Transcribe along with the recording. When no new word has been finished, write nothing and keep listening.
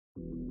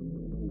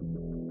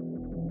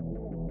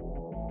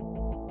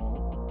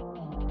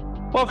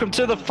Welcome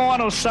to the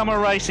final summer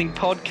racing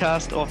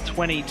podcast of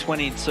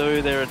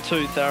 2022. There are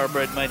 2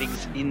 thoroughbred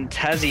meetings in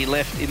Tassie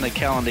left in the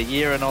calendar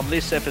year, and on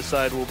this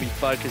episode we'll be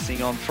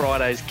focusing on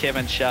Friday's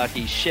Kevin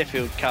Sharkie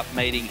Sheffield Cup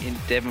meeting in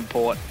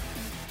Devonport.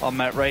 I'm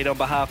Matt Reid on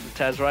behalf of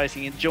Tas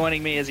Racing, and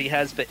joining me as he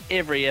has for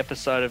every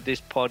episode of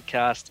this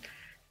podcast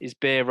is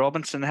Bear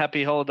Robinson.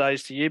 Happy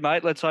holidays to you,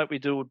 mate. Let's hope we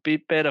do a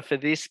bit better for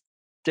this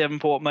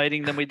Devonport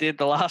meeting than we did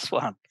the last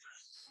one.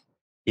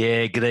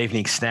 Yeah, good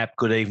evening, Snap.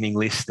 Good evening,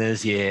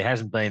 listeners. Yeah, it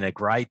hasn't been a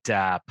great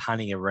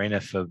punting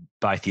arena for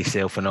both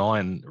yourself and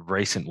I in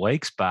recent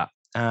weeks, but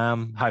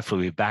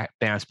hopefully we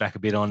bounce back a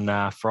bit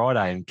on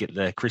Friday and get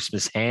the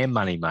Christmas ham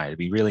money, mate. It'd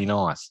be really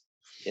nice.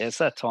 Yeah, it's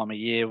that time of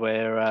year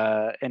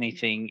where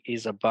anything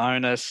is a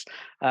bonus.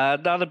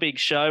 Another big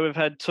show. We've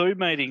had 2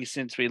 meetings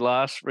since we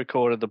last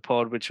recorded the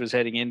pod, which was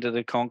heading into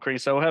the Conquering.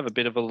 So we'll have a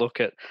bit of a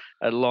look at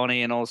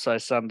Lonnie and also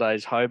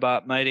Sunday's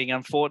Hobart meeting.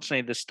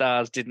 Unfortunately, the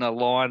stars didn't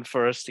align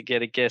for us to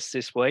get a guest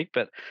this week,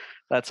 but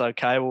that's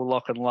okay. We'll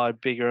lock and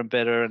load bigger and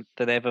better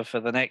than ever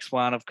for the next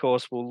one. Of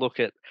course, we'll look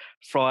at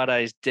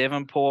Friday's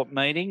Devonport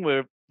meeting.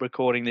 We're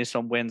recording this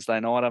on Wednesday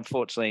night.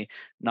 Unfortunately,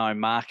 no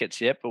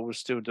markets yet, but we'll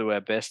still do our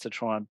best to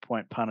try and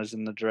point punters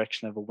in the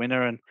direction of a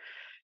winner and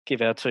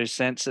give our 2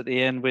 cents at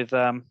the end with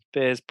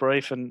Bear's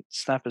brief and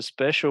Snapper's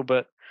special.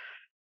 But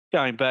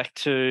going back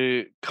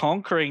to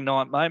Conquering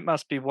night, mate,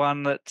 must be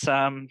one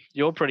that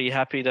you're pretty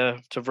happy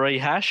to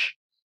rehash.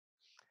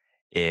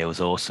 Yeah, it was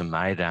awesome,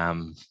 mate. I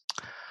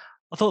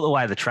thought the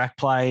way the track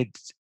played,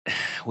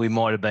 we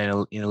might have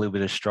been in a little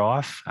bit of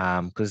strife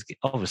because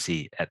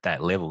obviously at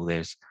that level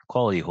there's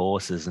quality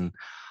horses, and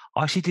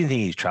I actually didn't think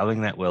he was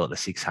travelling that well at the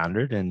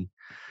 600, and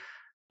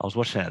I was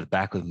watching at the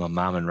back with my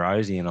mum and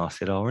Rosie, and I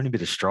said, we're in a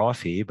bit of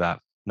strife here, but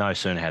no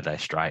sooner had they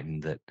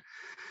straightened that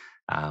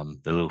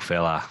the little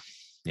fella,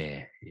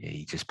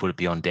 he just put it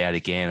beyond doubt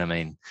again. I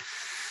mean,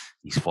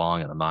 he's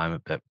flying at the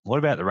moment, but what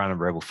about the run of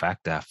Rebel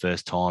Factor?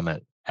 First time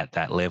at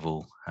that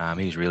level.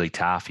 He was really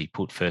tough. He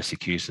put first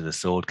accuse of the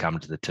sword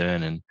coming to the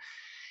turn, and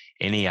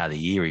any other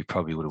year he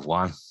probably would have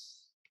won.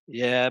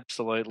 Yeah,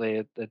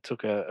 absolutely. It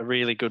took a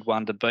really good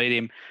one to beat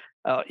him.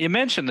 You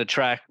mentioned the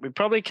track. We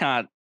probably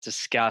can't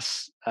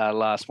discuss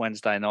last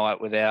Wednesday night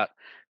without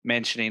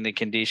mentioning the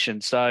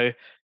conditions. So it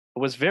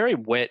was very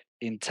wet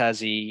in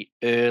Tassie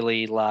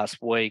early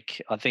last week.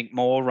 I think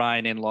more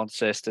rain in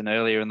Launceston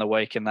earlier in the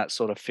week, and that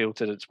sort of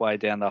filtered its way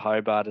down to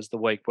Hobart as the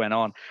week went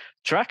on.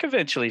 Track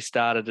eventually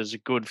started as a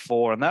good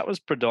 4, and that was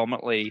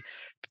predominantly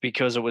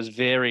because it was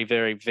very,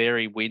 very,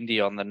 very windy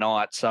on the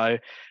night. So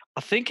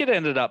I think it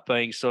ended up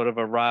being sort of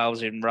a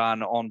rails in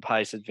run on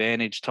pace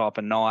advantage type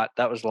of night.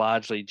 That was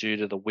largely due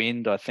to the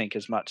wind, I think,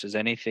 as much as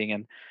anything.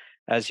 And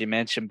as you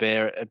mentioned,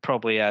 Bear, it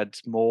probably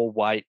adds more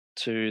weight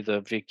to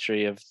the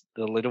victory of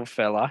the little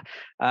fella.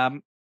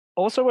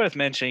 Also worth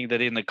mentioning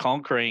that in the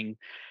Conquering,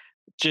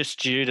 just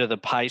due to the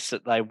pace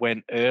that they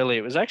went early,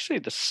 it was actually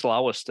the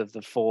slowest of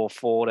the 4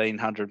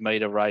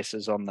 1,400-metre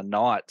races on the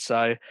night.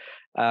 So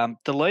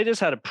the leaders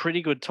had a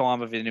pretty good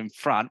time of it in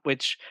front,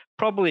 which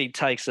probably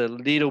takes a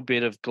little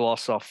bit of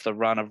gloss off the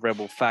run of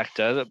Rebel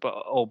Factor,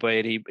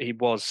 albeit he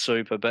was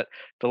super. But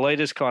the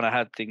leaders kind of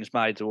had things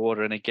made to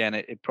order, and again,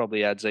 it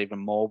probably adds even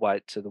more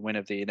weight to the win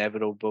of the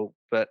Inevitable.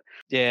 But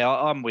yeah,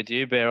 I'm with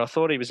you, Bear. I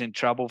thought he was in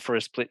trouble for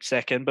a split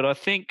second, but I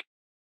think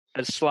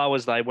as slow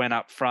as they went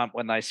up front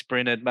when they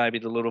sprinted, maybe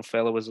the little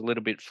fella was a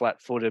little bit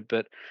flat-footed,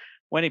 but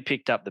when he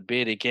picked up the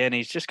bit again,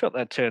 he's just got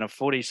that turn of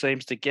foot. He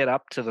seems to get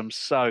up to them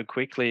so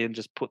quickly and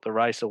just put the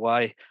race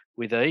away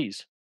with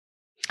ease.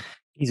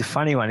 He's a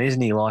funny one,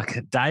 isn't he?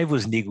 Like, Dave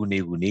was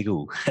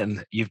niggle,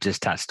 and you've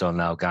just touched on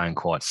they were going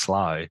quite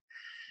slow.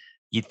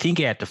 You'd think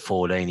out to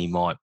 14 he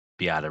might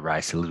be able to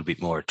race a little bit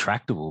more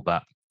attractable,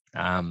 but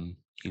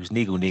he was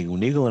niggle,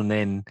 and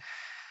then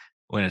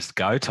when it's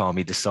go time,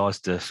 he decides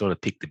to sort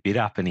of pick the bit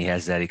up, and he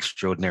has that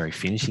extraordinary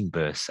finishing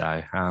burst.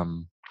 So,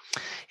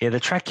 the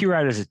track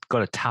curators have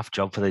got a tough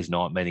job for these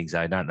night meetings,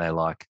 though, don't they?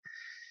 Like,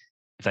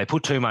 if they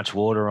put too much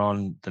water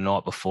on the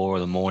night before or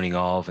the morning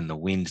of, and the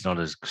wind's not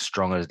as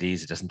strong as it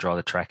is, it doesn't dry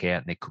the track out,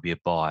 and there could be a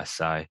bias.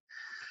 So,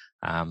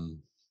 I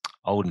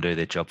wouldn't do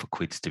their job for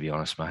quids, to be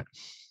honest, mate.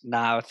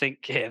 No, I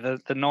think,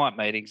 the night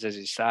meetings, as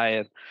you say,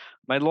 and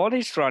I mean,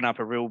 Lottie's thrown up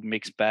a real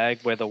mixed bag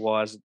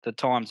weather-wise. The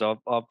times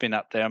I've been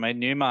up there, I mean,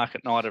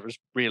 Newmarket night, it was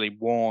really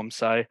warm.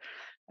 So,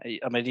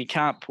 I mean, you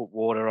can't put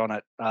water on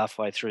it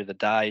halfway through the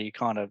day. You're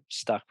kind of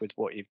stuck with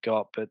what you've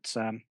got. But,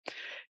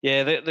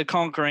 the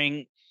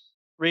Conquering,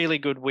 really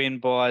good win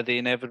by the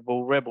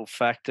Inevitable. Rebel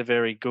Factor,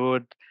 very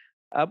good.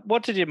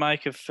 What did you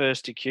make of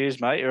First Accused,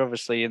 mate? You're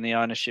obviously in the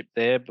ownership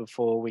there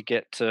before we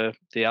get to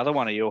the other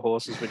one of your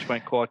horses, which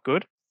went quite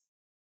good.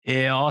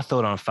 Yeah, I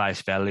thought on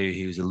face value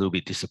he was a little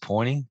bit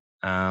disappointing.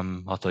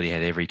 I thought he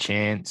had every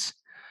chance.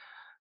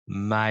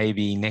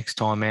 Maybe next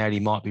time out he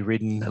might be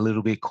ridden a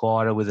little bit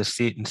quieter with a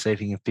sit and see if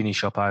he can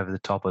finish up over the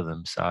top of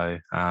them. So,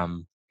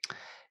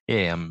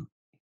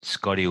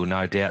 Scotty will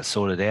no doubt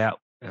sort it out.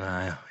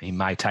 He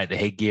may take the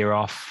headgear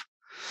off.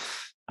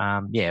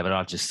 But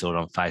I just thought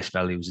on face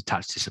value it was a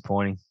touch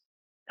disappointing.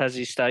 Has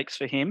he stakes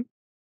for him?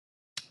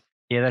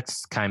 Yeah,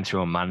 that's came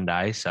through on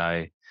Monday.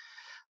 So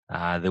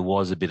there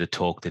was a bit of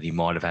talk that he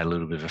might have had a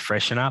little bit of a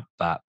freshen up,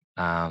 but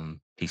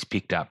he's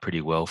picked up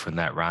pretty well from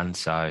that run.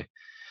 So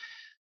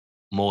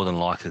more than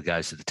likely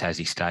goes to the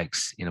Tassie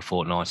Stakes in a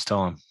fortnight's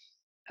time.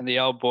 And the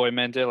old boy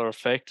Mandela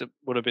effect, it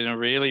would have been a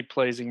really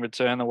pleasing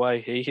return the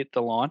way he hit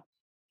the line.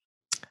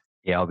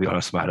 Yeah, I'll be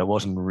honest, mate. I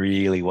wasn't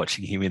really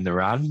watching him in the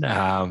run,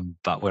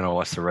 but when I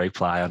watched the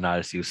replay, I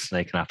noticed he was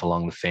sneaking up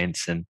along the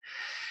fence, and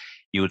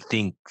you would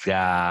think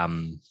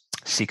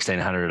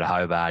 1600 at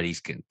Hobart,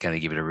 he's going to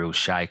give it a real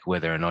shake.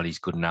 Whether or not he's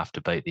good enough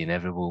to beat the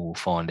inevitable, we'll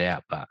find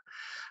out. But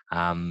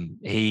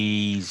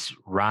his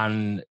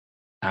run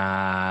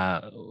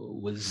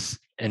was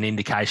an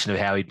indication of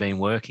how he'd been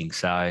working.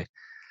 So,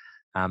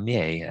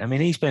 yeah, I mean,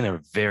 he's been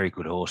a very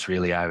good horse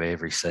really over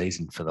every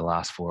season for the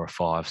last 4 or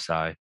 5.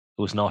 So it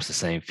was nice to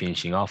see him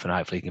finishing off, and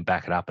hopefully he can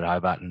back it up at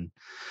Hobart in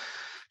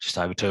just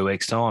over 2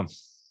 weeks' time.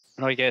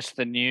 I guess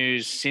the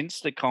news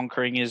since the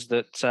conquering is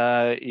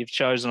that you've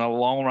chosen a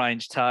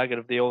long-range target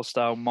of the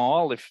All-Star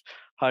Mile. If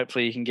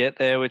hopefully you can get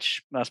there,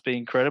 which must be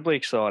incredibly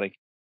exciting.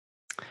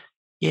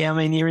 Yeah, I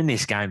mean, you're in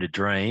this game to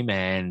dream,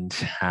 and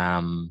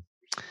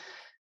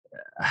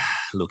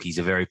look, he's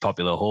a very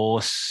popular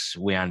horse.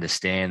 We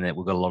understand that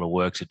we've got a lot of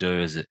work to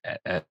do as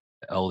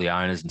all the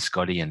owners and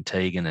Scotty and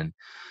Tegan,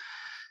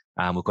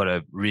 and we've got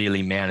to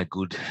really mount a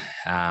good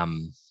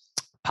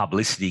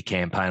publicity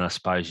campaign, I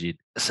suppose you'd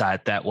say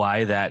it that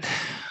way, that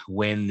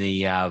when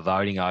the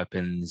voting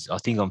opens, I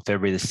think on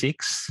February the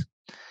 6th,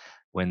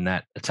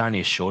 it's only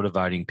a shorter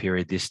voting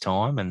period this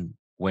time, and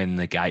when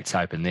the gates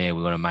open there,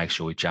 we've got to make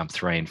sure we jump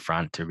 3 in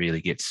front to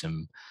really get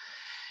a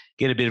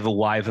bit of a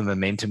wave of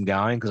momentum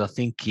going, because I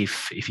think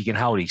if he can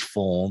hold his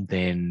form,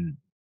 then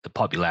the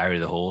popularity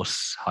of the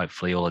horse,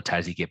 hopefully all of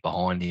Tassie get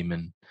behind him,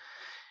 and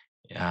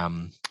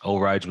all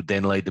roads would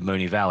then lead to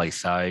Moonee Valley.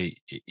 So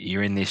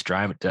you're in this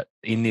game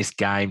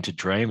to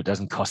dream. It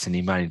doesn't cost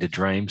any money to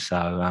dream.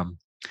 So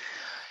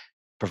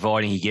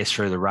providing he gets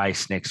through the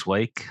race next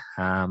week,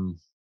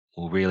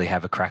 we'll really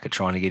have a crack at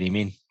trying to get him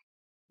in.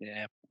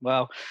 Yeah,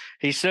 well,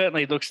 he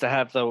certainly looks to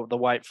have the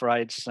wait for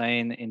age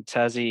scene in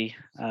Tassie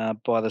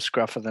by the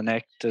scruff of the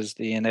neck as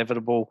the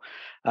inevitable.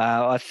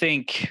 I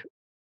think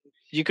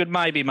you could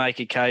maybe make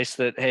a case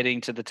that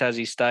heading to the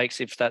Tassie Stakes,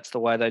 if that's the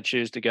way they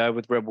choose to go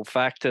with Rebel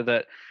Factor,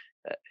 that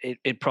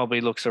it probably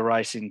looks a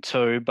race in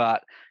 2,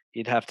 but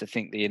you'd have to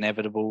think the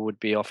inevitable would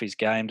be off his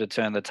game to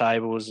turn the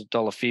tables.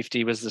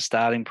 $1.50 was the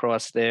starting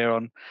price there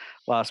on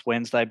last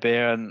Wednesday,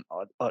 Bear, and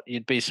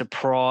you'd be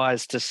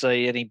surprised to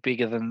see any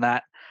bigger than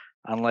that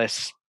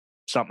unless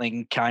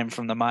something came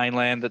from the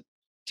mainland that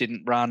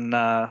didn't run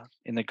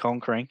in the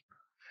conquering.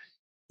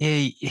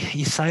 Yeah,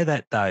 you say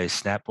that though,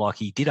 Snap. Like,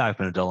 he did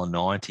open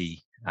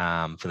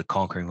 $1.90 for the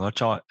conquering,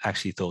 which I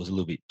actually thought was a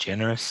little bit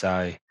generous.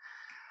 So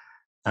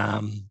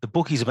the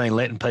bookies have been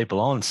letting people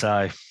on.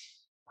 So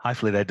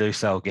hopefully they do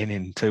so again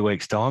in 2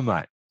 weeks' time,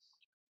 mate.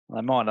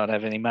 They might not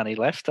have any money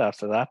left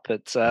after that,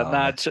 but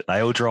they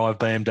all drive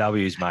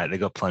BMWs, mate. They've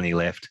got plenty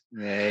left.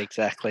 Yeah,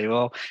 exactly.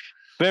 Well,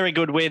 very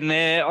good win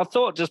there. I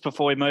thought just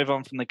before we move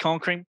on from the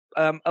conquering,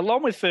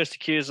 along with First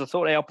Accused, I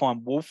thought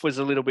Alpine Wolf was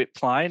a little bit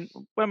plain.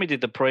 When we did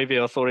the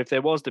preview, I thought if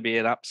there was to be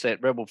an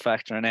upset, Rebel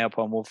Factor and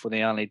Alpine Wolf were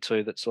the only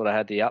 2 that sort of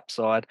had the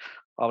upside.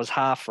 I was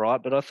half right,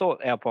 but I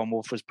thought Alpine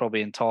Wolf was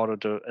probably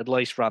entitled to at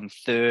least run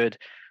 3rd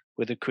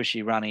with the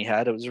cushy run he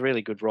had. It was a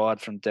really good ride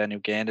from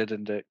Daniel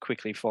Ganderton to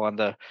quickly find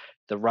the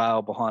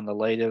rail behind the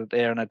leader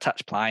there and a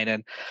touch plain,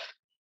 and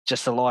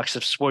just the likes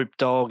of Swoop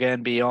Dog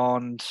and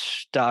Beyond,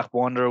 Dark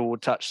Wanderer we'll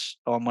touch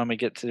on when we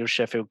get to the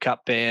Sheffield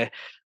Cup Bear.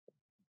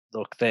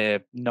 Look,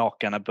 they're not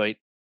going to beat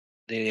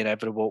the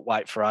inevitable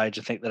wait for age.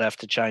 I think they'd have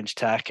to change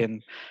tack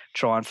and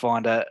try and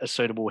find a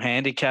suitable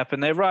handicap,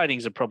 and their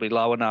ratings are probably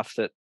low enough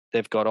that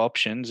they've got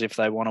options if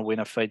they want to win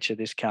a feature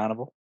this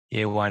carnival.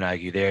 Yeah, won't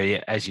argue there.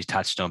 Yeah, as you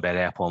touched on about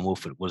Alpine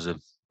Wolf, it was a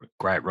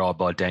great ride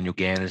by Daniel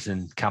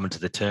Ganderton coming to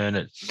the turn.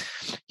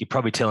 You're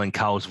probably telling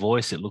Cole's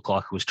voice, it looked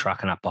like it was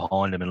trucking up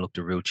behind him and looked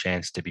a real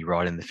chance to be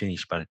right in the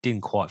finish, but it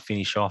didn't quite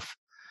finish off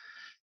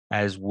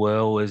as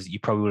well as you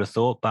probably would have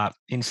thought. But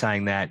in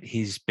saying that,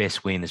 his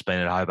best win has been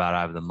at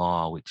Hobart over the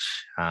mile,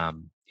 which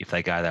if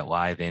they go that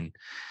way, then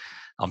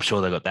I'm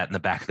sure they've got that in the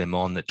back of their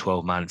mind that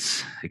 12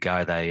 months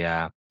ago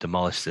they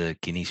demolished the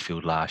Guineas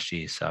field last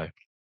year. So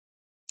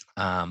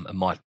it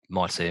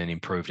might see an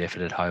improved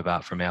effort at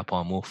Hobart from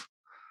Alpine Wolf.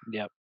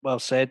 Yep. Well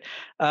said.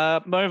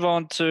 Move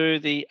on to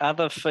the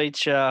other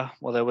feature.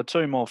 Well, there were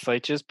 2 more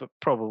features, but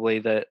probably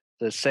the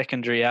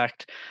secondary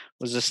act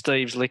was the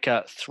Steve's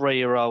Liquor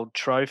 3-year-old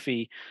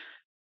trophy.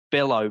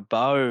 Bello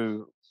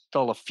Bow,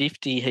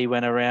 $1.50 he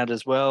went around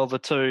as well. The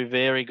 2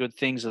 very good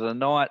things of the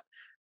night,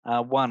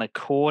 won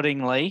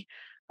accordingly.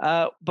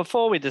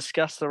 Before we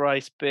discuss the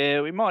race,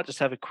 Bear, we might just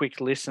have a quick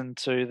listen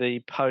to the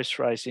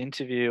post-race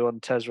interview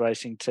on Tas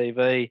Racing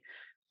TV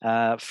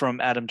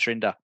from Adam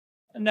Trinder.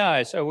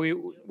 No, so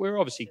we're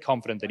obviously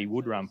confident that he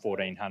would run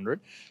 1400.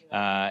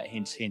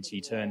 Hence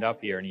he turned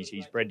up here, and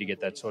he's bred to get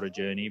that sort of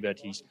journey. But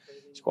he's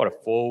quite a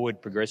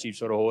forward, progressive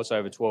sort of horse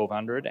over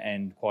 1200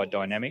 and quite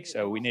dynamic.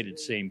 So we needed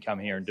to see him come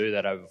here and do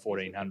that over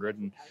 1400.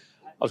 And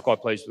I was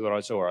quite pleased with what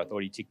I saw. I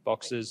thought he ticked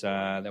boxes.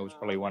 That was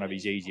probably one of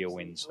his easier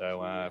wins.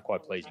 So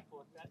quite pleasing.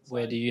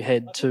 Where do you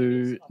head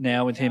to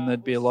now with him?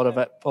 There'd be a lot of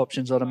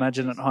options, I'd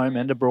imagine, at home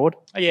and abroad.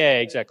 Yeah,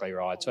 exactly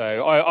right. So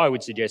I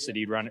would suggest that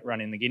he'd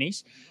run in the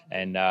Guineas,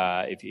 and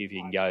if he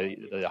can go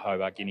the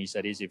Hobart Guineas,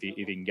 that is, if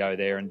he can go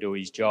there and do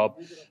his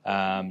job,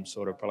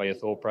 sort of probably a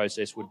thought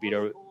process would be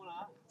to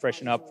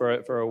freshen up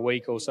for a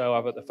week or so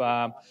up at the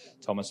farm,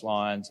 Thomas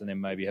Lyons, and then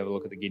maybe have a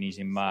look at the Guineas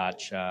in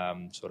March.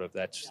 Sort of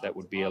that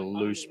would be a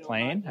loose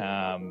plan,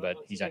 but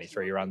he's only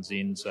 3 runs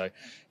in, so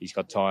he's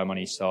got time on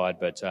his side.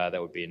 But that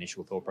would be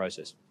initial thought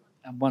process.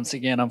 And once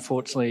again,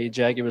 unfortunately,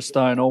 Jaguar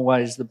Stone,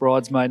 always the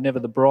bridesmaid, never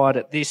the bride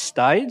at this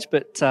stage,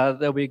 but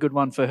there'll be a good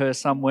one for her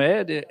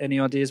somewhere.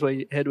 Any ideas where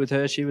you head with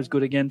her? She was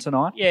good again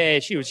tonight? Yeah,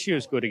 she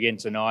was good again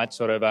tonight,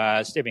 sort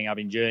of stepping up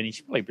in journey.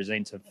 She probably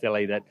presents a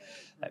filly that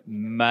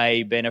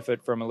may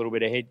benefit from a little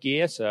bit of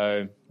headgear.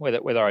 So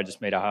whether I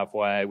just meet her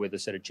halfway with a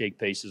set of cheek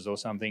pieces or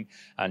something,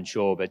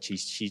 unsure. But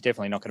she's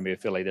definitely not going to be a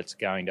filly that's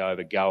going to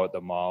overgo at the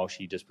mile.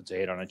 She just puts her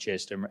head on her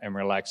chest and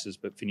relaxes,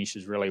 but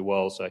finishes really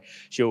well. So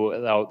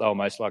they'll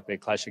most likely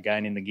clash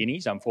again in the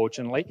Guineas,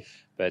 unfortunately.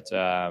 But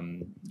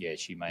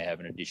she may have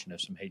an addition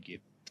of some headgear.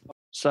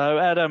 So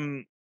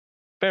Adam,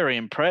 very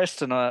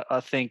impressed, and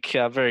I think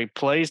very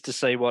pleased to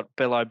see what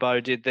Bello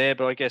Bow did there.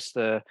 But I guess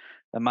the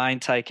main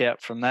takeout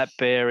from that,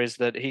 Bear, is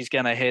that he's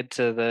going to head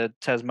to the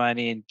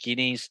Tasmanian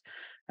Guineas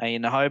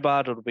in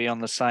Hobart. It'll be on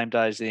the same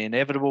day as the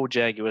inevitable.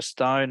 Jaguar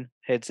Stone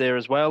heads there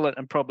as well,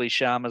 and probably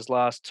Sharma's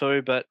last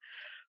 2. But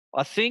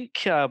I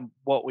think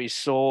what we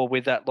saw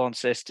with that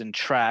Launceston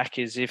track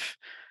is if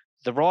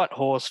the right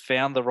horse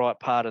found the right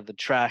part of the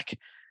track,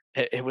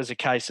 it was a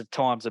case of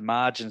times and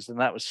margins, and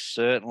that was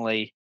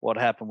certainly what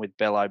happened with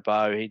Bello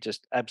Bow. He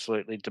just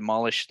absolutely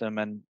demolished them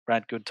and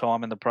ran good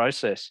time in the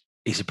process.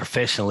 He's a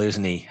professional,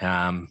 isn't he?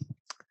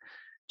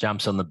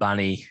 Jumps on the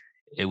bunny.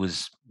 It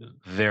was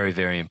very,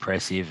 very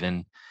impressive.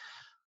 And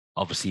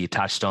obviously you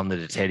touched on that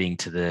it's heading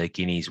to the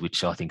Guineas,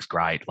 which I think is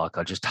great. Like,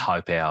 I just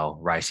hope our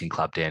racing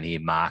club down here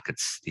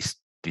markets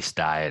this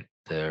day at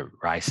the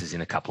races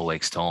in a couple of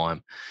weeks'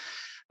 time,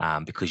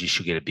 because you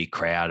should get a big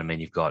crowd. I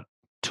mean, you've got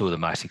 2 of the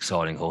most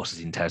exciting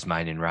horses in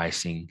Tasmanian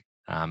racing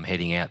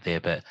heading out there.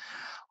 But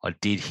I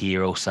did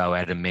hear also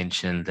Adam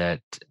mention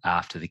that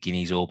after the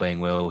Guineas, all being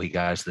well, he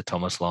goes to the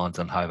Thomas Lyons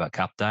on Hobart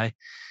Cup Day.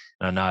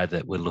 And I know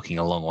that we're looking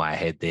a long way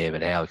ahead there,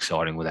 but how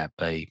exciting will that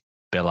be?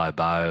 Bello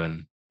Bow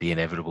and the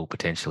inevitable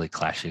potentially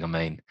clashing. I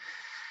mean,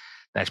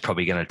 that's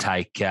probably going to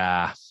take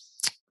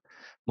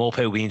more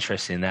people be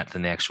interested in that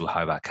than the actual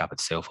Hobart Cup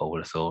itself, I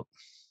would have thought.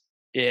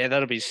 Yeah,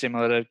 that'll be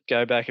similar to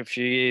go back a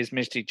few years.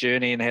 Mystic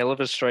Journey and Hell of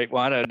a Street,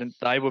 won't it? And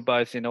they were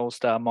both in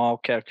All-Star Mile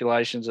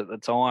calculations at the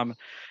time.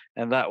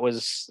 And that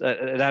was,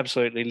 it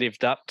absolutely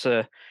lived up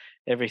to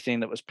everything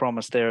that was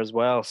promised there as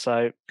well.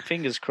 So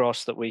fingers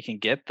crossed that we can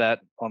get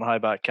that on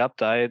Hobart Cup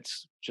Day.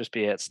 It's just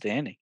be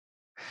outstanding.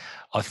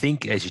 I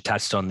think, as you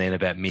touched on then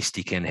about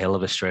Mystic and Hell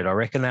of a Street, I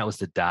reckon that was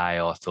the day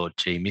I thought,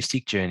 gee,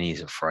 Mystic Journey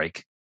is a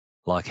freak.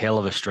 Like, Hell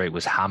of a Street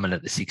was humming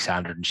at the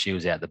 600 and she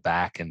was out the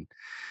back.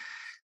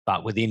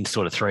 But within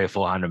sort of 300 or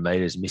 400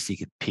 metres, Mystic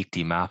had picked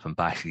him up and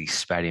basically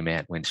spat him out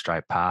and went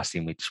straight past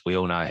him, which we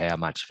all know how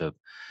much of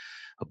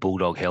a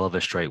bulldog Hell of a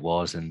Street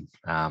was. And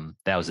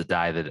that was the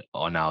day that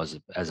I know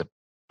as a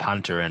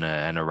punter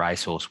and a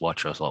racehorse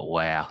watcher, I was like,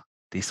 wow,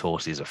 this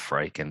horse is a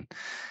freak. And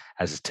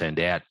as it turned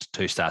out,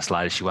 2 starts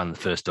later, she won the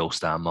first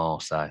All-Star Mile.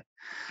 So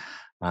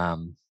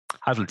hopefully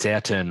it's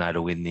our turn, though,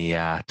 to win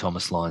the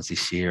Thomas Lyons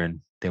this year,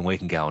 and then we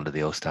can go on to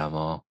the All-Star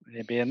Mile.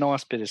 It'd be a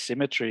nice bit of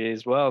symmetry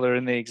as well. They're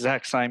in the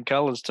exact same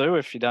colours too,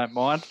 if you don't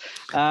mind.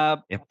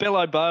 Yep.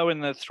 Bello Bow in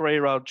the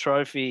 3-year-old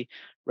trophy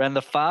ran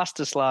the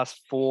fastest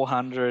last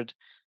 400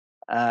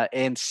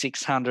 and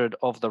 600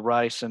 of the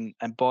race, and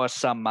by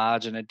some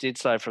margin. It did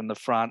so from the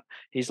front.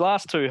 His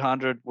last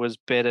 200 was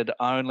bettered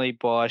only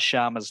by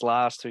Sharma's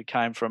last, who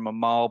came from a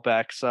mile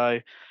back. So,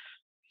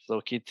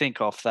 look, you'd think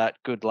off that,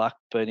 good luck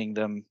beating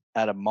them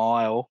at a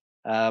mile.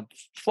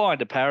 Flying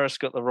to Paris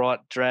got the right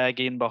drag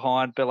in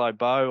behind Bello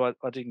Bow.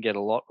 I didn't get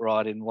a lot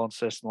right in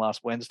Launceston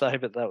last Wednesday,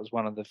 but that was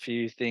one of the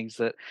few things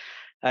that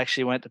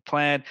actually went to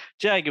plan.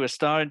 Jaguar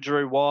Stone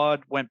drew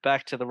wide, went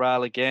back to the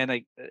rail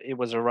again. It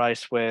was a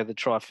race where the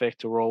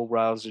trifecta were all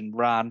rails and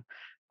run.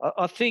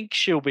 I think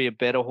she'll be a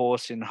better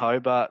horse in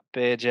Hobart,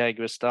 Bear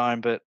Jaguar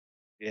Stone, but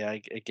yeah,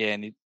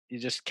 again, you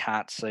just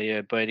can't see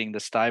her beating the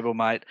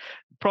stablemate.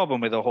 The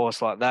problem with a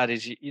horse like that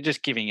is you're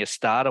just giving your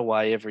start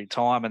away every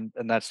time, and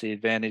that's the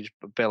advantage.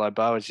 But Bello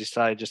Bow, as you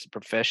say, just a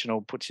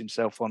professional, puts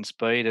himself on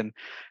speed, and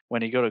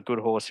when you got a good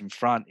horse in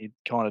front, you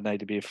kind of need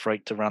to be a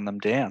freak to run them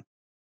down.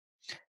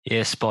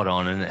 Yeah, spot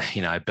on.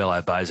 And,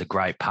 Bello Bow's a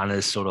great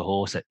punter sort of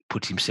horse that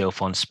puts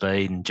himself on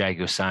speed. And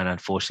Jaguar Son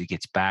unfortunately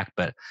gets back.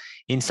 But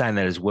in saying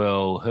that as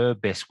well, her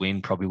best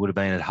win probably would have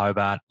been at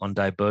Hobart on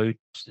debut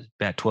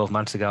about 12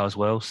 months ago as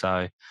well.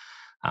 So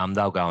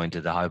they'll go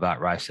into the Hobart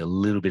race a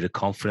little bit of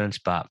confidence,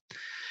 but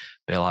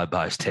Bello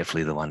Bow's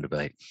definitely the one to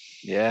beat.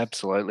 Yeah,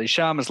 absolutely.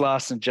 Sharma's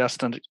Last and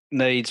Justin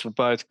Needs were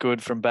both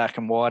good from back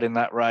and wide in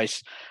that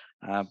race.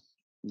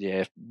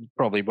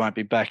 Probably won't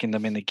be backing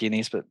them in the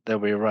Guineas, but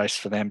there'll be a race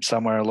for them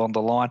somewhere along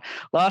the line.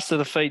 Last of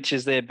the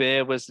features there,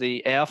 Bear, was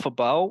the Alpha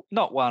Bowl.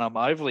 Not one I'm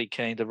overly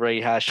keen to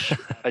rehash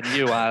a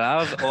new one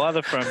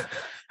either from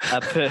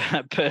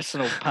a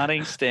personal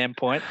punting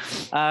standpoint.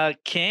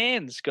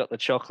 Cairns got the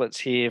chocolates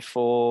here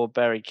for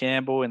Barry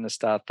Campbell in the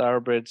Star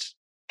Thoroughbreds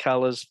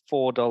colours,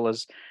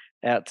 $4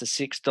 out to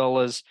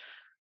 $6.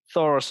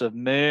 Thoros of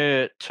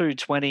Mer,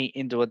 $2.20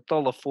 into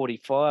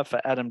 $1.45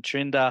 for Adam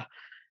Trinder.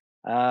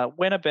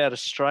 Went about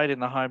as straight in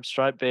the home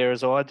straight, Bear,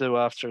 as I do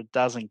after a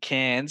dozen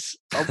cans.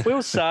 I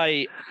will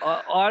say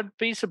I'd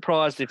be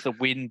surprised if the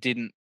wind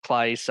didn't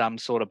play some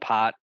sort of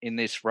part in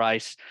this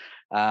race.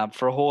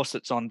 For a horse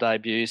that's on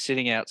debut,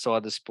 sitting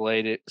outside the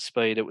speed,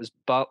 it was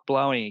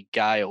blowing a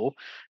gale.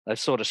 They've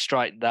sort of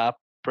straightened up.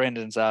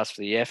 Brendan's asked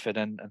for the effort,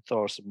 and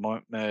Thoros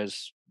of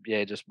Mer's,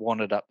 just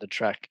wandered up the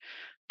track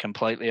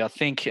completely, I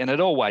think. And it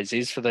always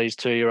is for these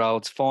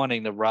 2-year-olds.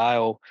 Finding the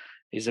rail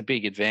is a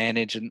big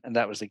advantage, and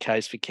that was the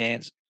case for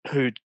Cairns,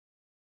 who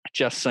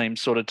just seemed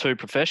sort of too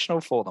professional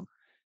for them.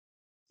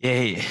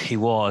 Yeah, he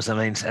was. I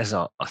mean, as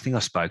I think I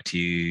spoke to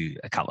you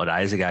a couple of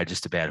days ago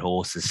just about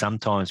horses,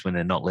 sometimes when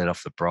they're not let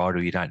off the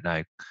bridle, you don't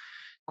know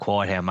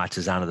quite how much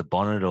is under the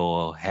bonnet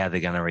or how they're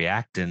going to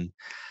react. And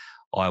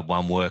I had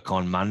one work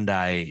on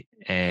Monday,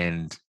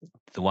 and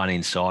the one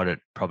inside it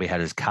probably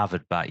had us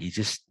covered, but you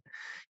just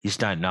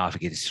don't know if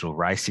it gets to a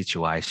race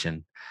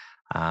situation.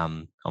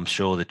 I'm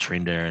sure the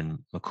Trinder and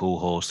McCool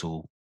horse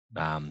will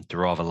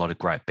derive a lot of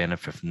great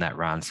benefit from that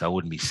run, so I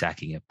wouldn't be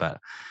sacking it, but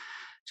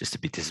just a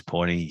bit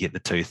disappointing. You get the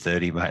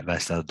 2.30, mate,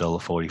 that's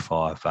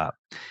 $1.45. But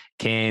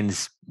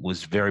Cairns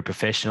was very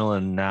professional,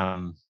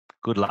 and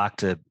good luck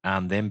to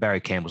them.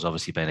 Barry Campbell's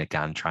obviously been a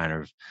gun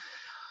trainer of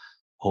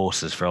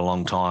horses for a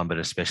long time, but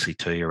especially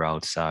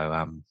 2-year-olds. So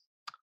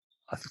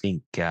I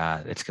think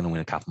it's going to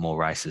win a couple more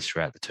races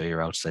throughout the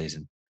 2-year-old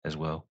season as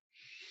well.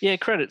 Yeah,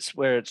 credit's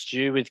where it's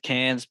due with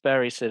Cairns.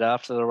 Barry said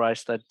after the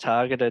race they'd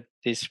targeted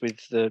this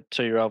with the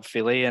 2-year-old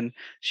filly, and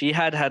she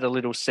had a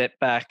little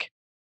setback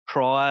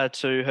prior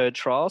to her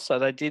trial, so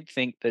they did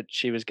think that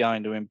she was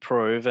going to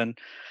improve. And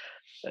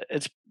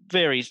it's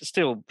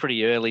still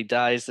pretty early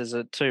days. There's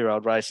a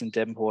 2-year-old race in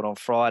Devonport on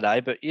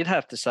Friday, but you'd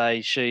have to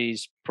say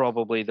she's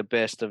probably the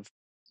best of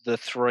the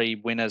 3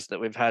 winners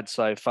that we've had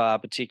so far,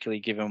 particularly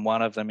given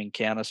one of them,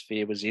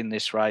 Encountersphere, was in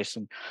this race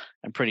and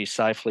pretty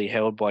safely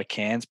held by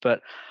Cairns.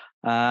 But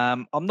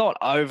I'm not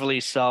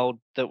overly sold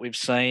that we've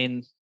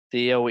seen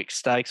the Elwick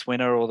Stakes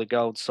winner or the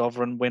Gold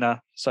Sovereign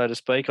winner, so to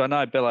speak. I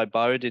know Bello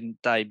Bow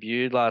didn't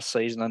debut last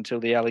season until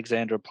the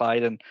Alexandra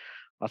Plate, and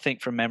I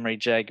think from memory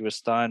Jaguar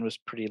Stone was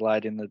pretty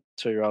late in the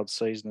 2-year-old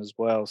season as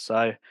well.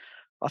 So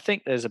I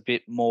think there's a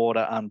bit more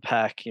to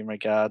unpack in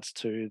regards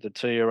to the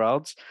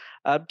 2-year-olds.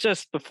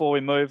 Just before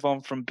we move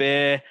on from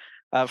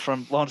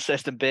from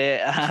Launceston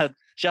Bear,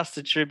 just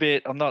a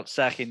tribute. I'm not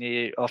sacking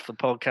you off the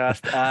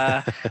podcast.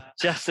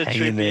 Just a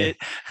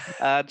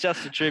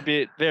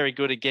tribute. Very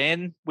good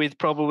again, with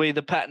probably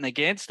the pattern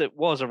against. It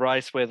was a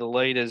race where the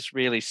leaders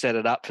really set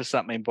it up for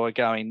something by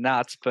going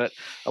nuts, but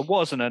it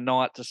wasn't a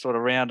night to sort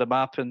of round him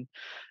up. And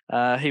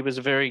he was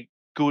a very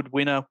good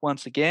winner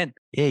once again.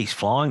 Yeah, he's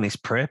flying this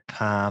prep.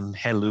 Had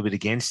a little bit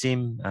against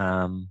him.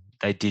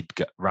 They did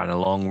run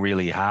along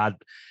really hard.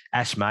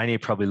 Ashmania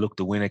probably looked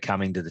the winner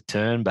coming to the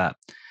turn, but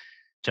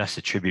Just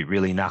a Tribute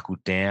really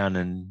knuckled down.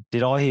 And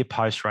did I hear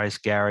post-race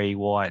Gary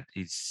White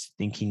is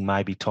thinking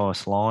maybe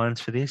Thomas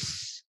Lyons for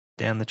this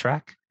down the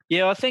track?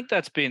 Yeah, I think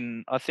that's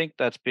been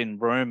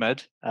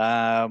rumoured.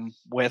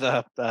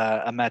 Whether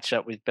a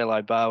matchup with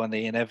Bello Bow and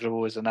the Inevitable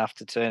was enough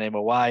to turn him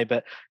away,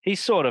 but he's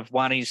sort of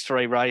won his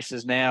 3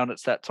 races now, and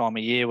it's that time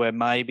of year where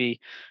maybe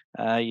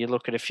you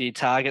look at a few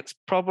targets.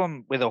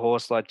 Problem with a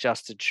horse like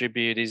Just a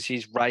Tribute is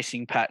his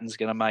racing pattern's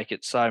going to make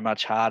it so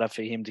much harder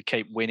for him to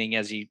keep winning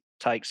as he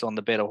takes on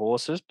the better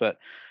horses. But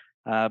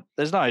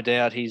there's no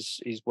doubt he's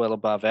well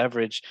above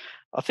average.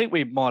 I think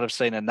we might have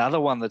seen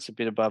another one that's a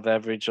bit above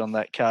average on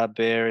that card,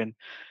 Bear, in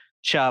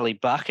Charlie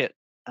Bucket,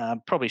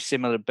 probably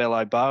similar to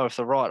Bello Bow. If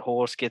the right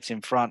horse gets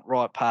in front,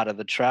 right part of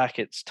the track,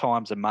 it's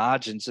times and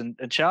margins. And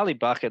Charlie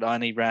Bucket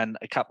only ran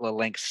a couple of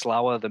lengths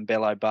slower than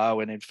Bello Bow,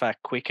 and in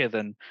fact quicker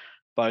than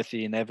both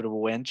the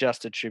Inevitable and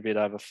Just a Tribute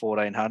over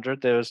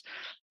 1400. There was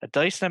a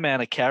decent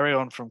amount of carry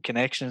on from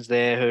connections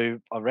there, who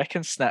I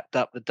reckon snapped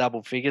up the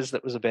double figures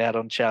that was about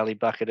on Charlie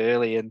Bucket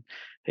early, and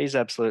he's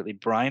absolutely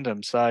brained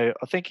him. So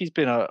I think he's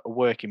been a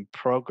work in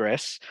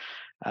progress,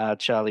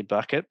 Charlie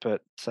Bucket,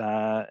 but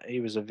he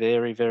was a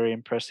very, very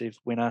impressive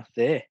winner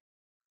there.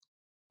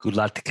 Good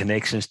luck to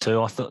connections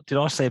too. Did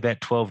I see about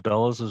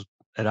 $12 was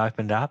it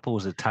opened up, or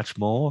was it a touch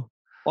more?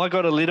 I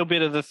got a little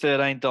bit of the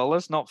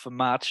 $13, not for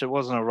much. It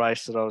wasn't a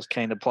race that I was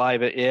keen to play,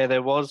 but yeah,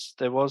 there was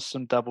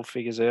some double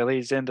figures early.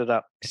 He's ended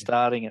up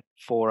starting at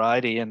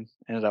 480 and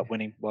ended up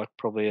winning like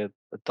probably a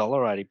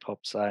 $1.80 pop.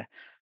 So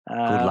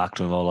Good luck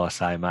to him, all I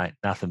say, mate.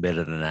 Nothing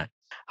better than that.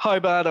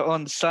 Hobart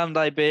on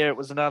Sunday, Bear. It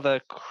was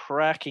another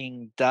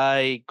cracking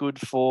day. Good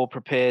for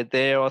prepared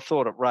there. I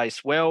thought it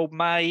raced well.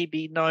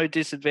 Maybe no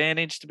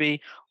disadvantage to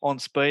be on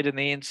speed in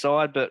the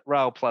inside, but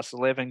rail plus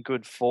 11,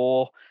 good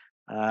for.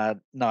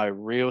 No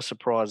real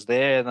surprise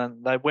there. And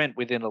then they went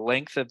within a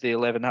length of the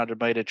 1,100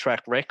 metre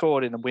track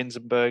record in the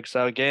Winsenburg.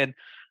 So again,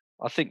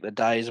 I think the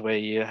days where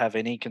you have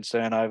any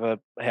concern over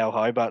how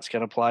Hobart's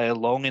going to play are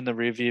long in the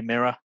rearview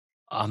mirror.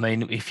 I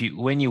mean,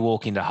 when you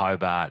walk into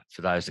Hobart,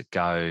 for those that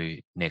go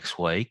next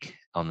week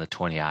on the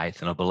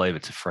 28th, and I believe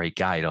it's a free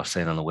gate, I've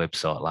seen on the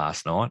website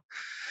last night,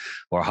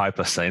 or I hope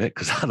I've seen it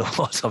because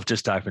otherwise I've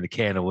just opened a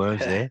can of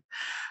worms there.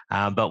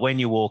 But when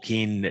you walk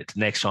in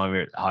next time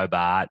you're at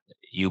Hobart,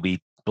 you'll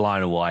be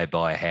blown away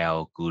by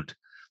how good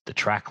the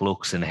track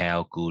looks and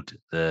how good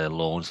the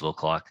lawns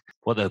look like.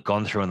 What they've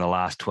gone through in the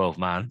last 12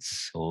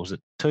 months, or was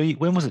it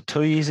when was it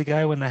 2 years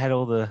ago when they had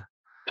all the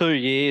 2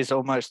 years,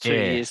 almost 2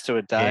 years to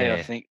a day,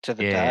 I think, to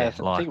the day. I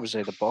think it was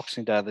either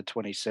Boxing Day, the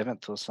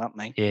 27th or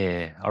something.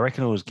 Yeah, I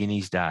reckon it was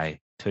Guinea's Day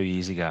 2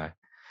 years ago.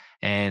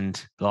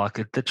 And like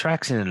the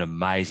track's in an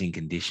amazing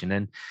condition.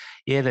 And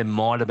yeah, there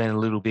might have been a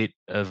little bit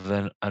of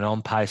an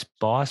on-pace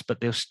bias,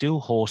 but there's still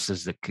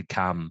horses that could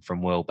come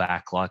from well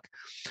back. Like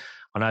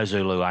I know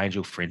Zulu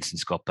Angel, for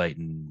instance, got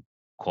beaten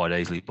quite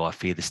easily by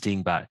Fear the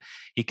Sting, but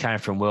he came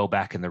from well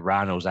back in the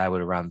run. I was able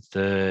to run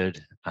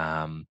third.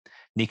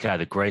 Nico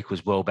the Greek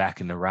was well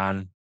back in the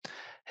run.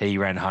 He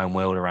ran home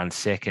well to run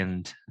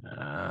second.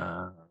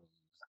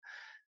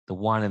 The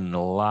one in the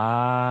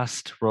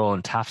last, Royal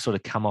and Tough sort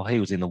of come off.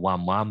 He was in the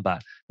 1-1,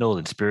 but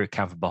Northern Spirit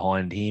come from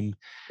behind him.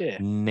 Yeah.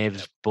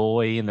 Nev's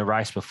boy in the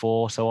race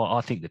before. So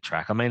I think the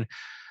track, I mean,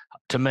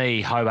 to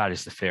me, Hobart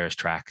is the fairest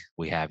track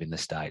we have in the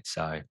state.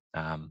 So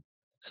at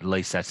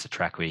least that's the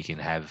track where you can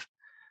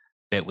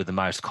bet with the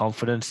most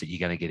confidence that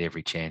you're going to get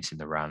every chance in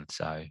the run.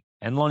 So,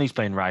 and Lonnie's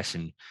been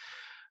racing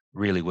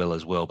really well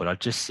as well. But I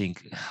just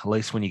think at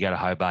least when you go to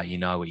Hobart, you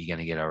know what you're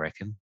going to get, I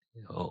reckon.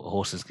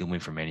 Horses can win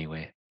from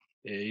anywhere.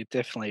 Yeah, you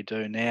definitely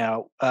do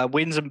now.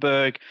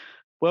 Winsenburg,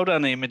 well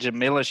done, Imogen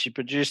Miller. She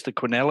produced the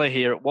Quinella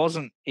here. It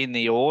wasn't in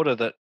the order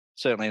that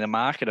certainly the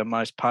market and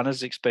most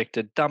punters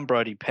expected.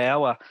 Dunbrody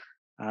Power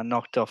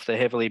knocked off the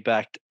heavily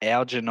backed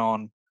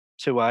Algernon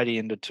 280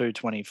 into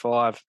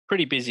 225.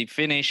 Pretty busy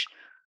finish.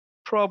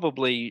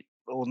 Probably,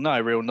 or no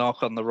real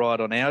knock on the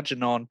ride on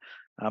Algernon.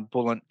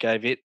 Bullant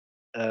gave it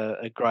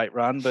a great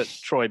run, but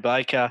Troy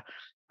Baker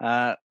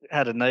had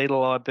a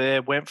needle eye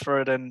bear, went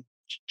for it and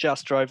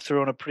just drove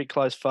through on a pretty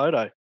close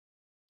photo.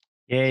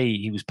 Yeah,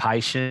 he was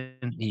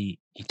patient. He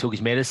took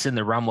his medicine.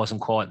 The run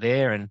wasn't quite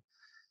there,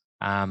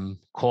 and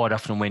quite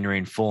often when you're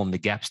in form, the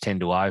gaps tend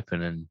to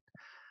open.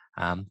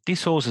 And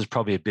this horse is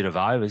probably a bit of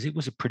overs. It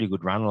was a pretty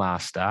good run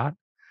last start.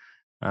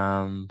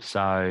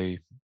 So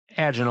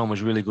Algernon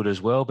was really good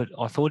as well, but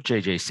I thought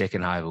GG's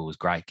second over was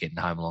great, getting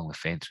home along the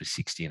fence with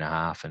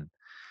 60.5. And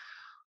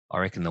I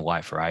reckon the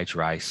weight for age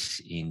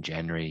race in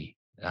January,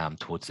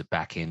 towards the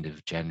back end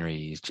of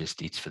January, is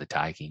just it's for the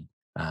taking.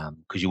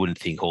 Because you wouldn't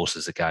think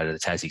horses that go to the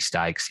Tassie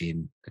Stakes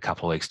in a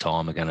couple of weeks'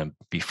 time are going to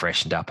be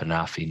freshened up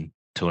enough in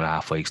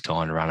 2.5 weeks'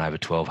 time to run over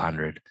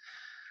 1,200.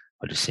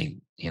 I just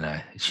think,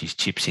 she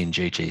chips in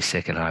GG's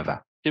second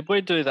over. Did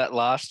we do that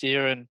last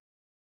year? And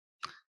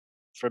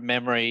from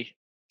memory,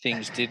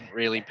 things didn't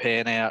really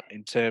pan out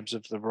in terms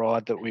of the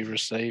ride that we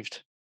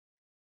received.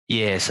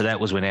 Yeah, so that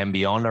was when And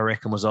Beyond, I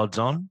reckon, was odds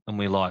on, and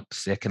we liked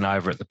second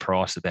over at the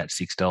price about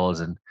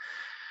 $6, and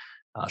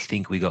I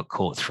think we got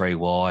caught 3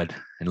 wide,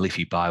 and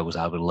Liffey Bow was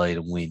able to lead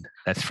and win.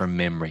 That's from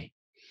memory.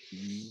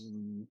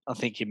 I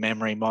think your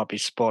memory might be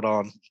spot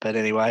on, but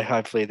anyway,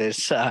 hopefully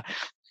there's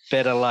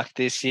better luck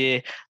this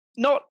year.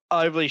 Not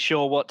overly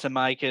sure what to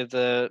make of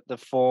the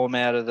form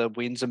out of the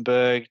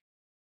Winsenburg.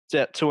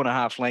 About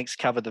 2.5 lengths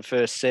covered the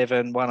first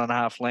 7,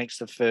 1.5 lengths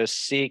the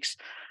first 6.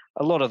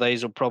 A lot of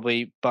these will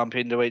probably bump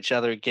into each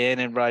other again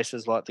in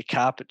races like the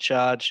Carpet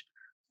Charge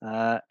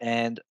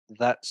and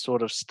that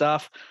sort of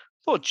stuff.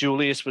 Thought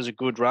Julius was a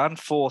good run,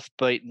 4th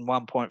beaten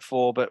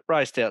 1.4, but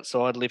raced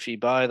outside Liffey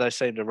Bow. They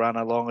seemed to run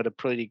along at a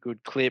pretty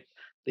good clip.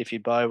 Liffey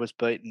Bow was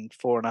beaten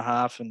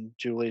 4.5 and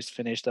Julius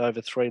finished over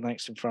 3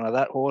 lengths in front of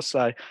that horse.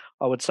 So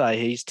I would say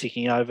he's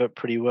ticking over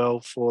pretty well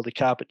for the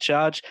Carpet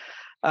Charge.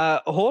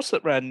 A horse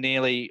that ran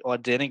nearly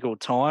identical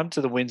time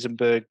to the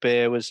Winsenburg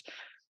Bear was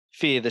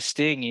Fear the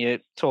Sting. You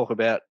talk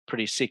about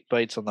pretty sick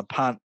beats on the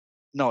punt,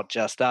 not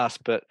just us,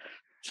 but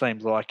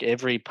seems like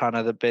every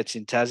punter that bets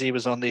in Tassie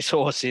was on this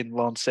horse in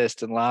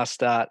Launceston last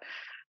start.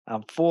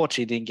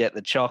 Unfortunately, didn't get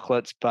the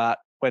chocolates, but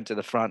went to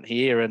the front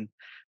here. And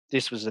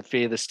this was the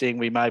Fear the Sting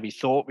we maybe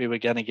thought we were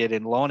going to get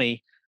in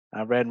Lonnie.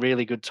 Ran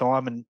really good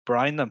time and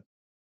brained them.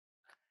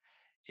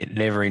 It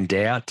never in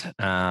doubt.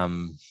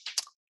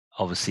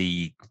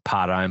 Obviously,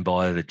 part owned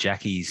by the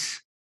Jackies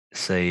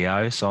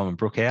CEO, Simon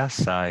Brookhouse.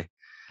 So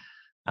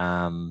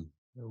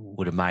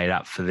would have made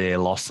up for their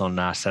loss on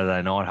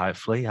Saturday night,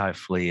 hopefully.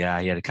 Hopefully, he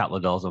had a couple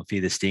of dollars on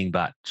Fear the Sting,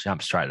 but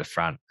jumped straight to the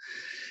front.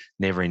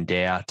 Never in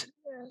doubt.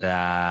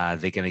 They're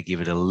going to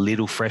give it a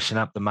little freshen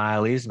up, the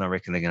mail is, and I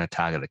reckon they're going to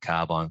target the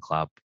Carbine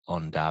Club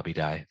on Derby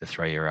Day, the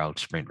 3-year-old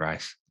sprint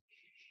race.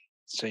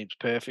 Seems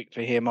perfect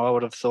for him, I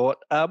would have thought.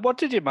 What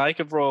did you make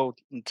of Royal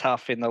and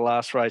Tough in the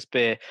last race,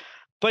 Bear?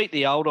 Beat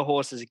the older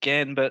horses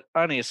again, but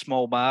only a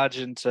small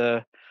margin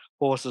to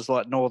horses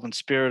like Northern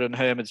Spirit and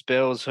Herman's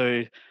Bells,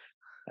 who,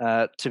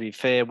 to be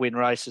fair, win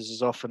races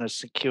as often as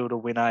St Kilda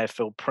win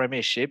AFL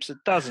premierships. It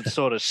doesn't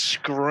sort of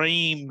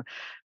scream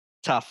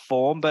tough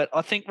form, but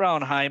I think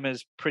Rowan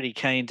Hamer's pretty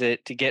keen to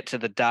get to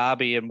the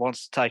Derby and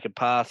wants to take a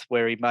path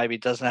where he maybe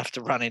doesn't have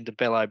to run into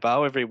Bellow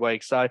Bow every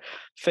week. So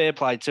fair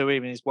play to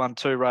him. He's won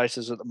 2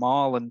 races at the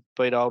mile and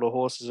beat older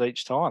horses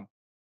each time.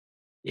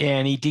 Yeah,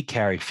 and he did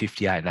carry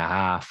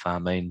 58.5. I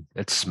mean,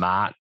 it's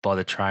smart by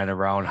the trainer,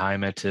 Rowan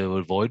Hamer, to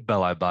avoid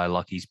Bellow Bow.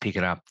 Like, he's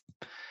picking up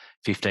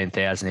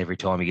 15,000 every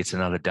time he gets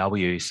another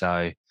W.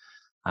 So,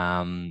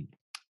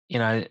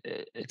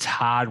 it's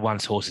hard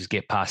once horses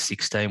get past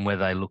 16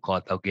 whether they look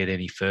like they'll get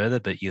any further,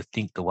 but you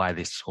think the way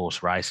this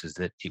horse races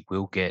that it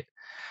will get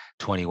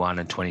 21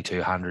 and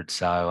 2200.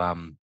 So,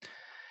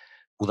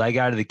 will they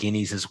go to the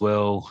Guineas as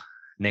well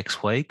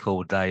next week, or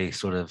would they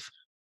sort of...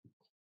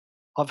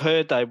 I've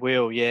heard they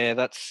will. Yeah,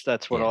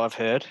 that's what I've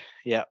heard.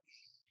 Yeah.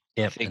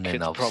 Yep. I think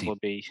it's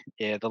probably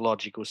the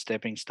logical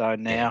stepping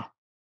stone now.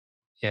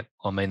 Yep.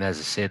 I mean, as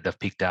I said, they've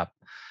picked up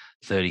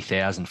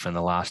 30,000 from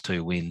the last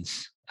 2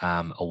 wins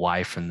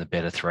away from the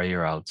better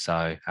 3-year-old.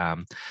 So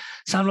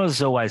sometimes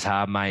it's always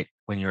hard, mate,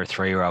 when you're a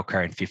 3-year-old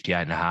carrying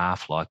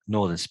 58.5. Like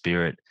Northern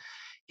Spirit,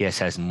 yes,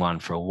 hasn't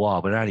won for a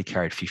while, but only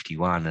carried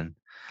 51.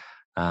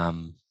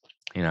 And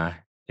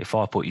if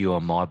I put you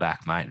on my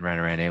back, mate, and ran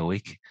around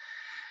Airwick,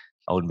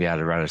 I wouldn't be able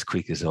to run as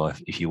quick as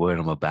if you weren't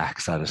on my back,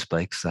 so to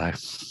speak. So,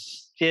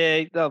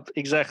 yeah,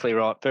 exactly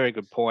right. Very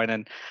good point.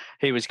 And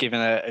he was given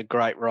a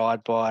great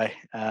ride by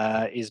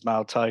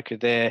Ismail Toka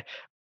there.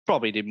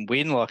 Probably didn't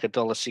win like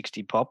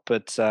 $1.60 pop,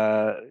 but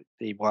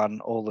he won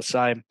all the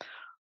same. I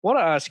want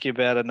to ask you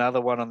about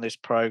another one on this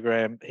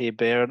program here,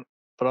 Baron,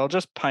 but I'll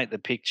just paint the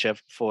picture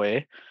for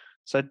you.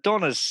 So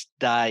Donna's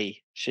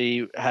Day,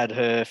 she had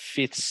her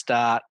 5th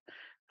start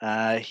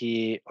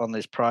here on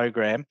this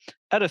program.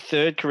 Had a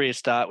 3rd career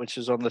start, which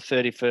was on the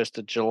 31st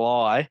of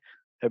July.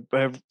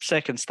 Her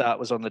 2nd start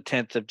was on the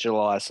 10th of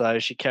July. So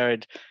she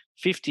carried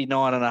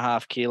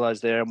 59.5 kilos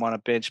there and won a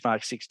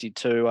benchmark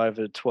 62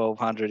 over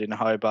 1,200 in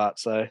Hobart.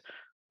 So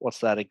what's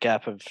that, a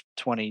gap of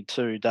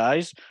 22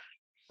 days.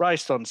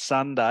 Raced on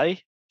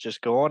Sunday,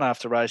 just gone,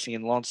 after racing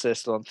in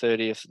Launceston on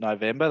 30th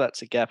November.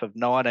 That's a gap of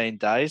 19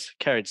 days.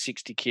 Carried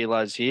 60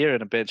 kilos here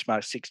and a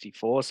benchmark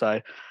 64.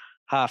 So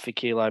half a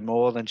kilo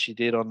more than she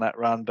did on that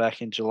run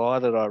back in July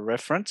that I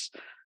referenced.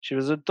 She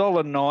was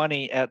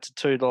 $1.90 out to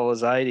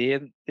 $2.80,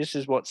 and this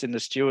is what's in the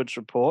Stewards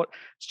report.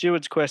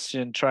 Stewards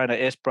questioned trainer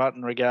S.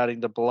 Brunton regarding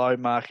the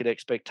below-market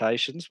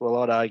expectations. Well,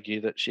 I'd argue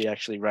that she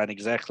actually ran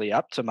exactly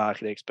up to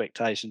market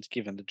expectations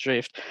given the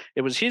drift.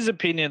 It was his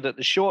opinion that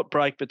the short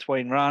break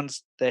between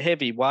runs, the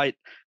heavy weight,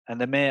 and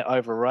the mare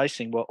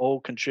over-racing were all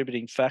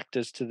contributing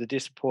factors to the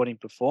disappointing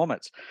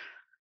performance.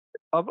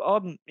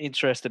 I'm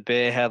interested,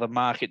 Bear, how the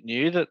market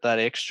knew that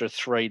extra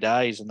 3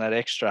 days and that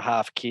extra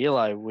half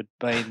kilo would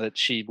mean that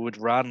she would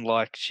run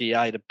like she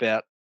ate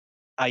about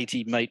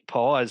 80 meat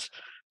pies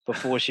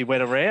before she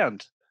went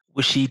around.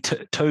 Was she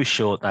too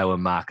short they were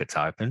markets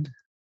opened?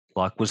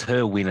 Like, was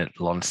her win at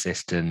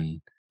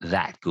Launceston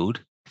that good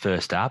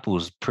first up? It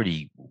was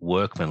pretty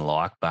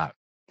workmanlike, but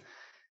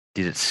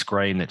did it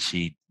scream that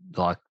she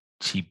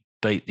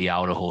beat the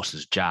older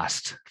horses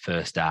just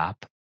first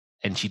up?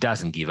 And she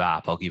doesn't give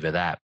up, I'll give her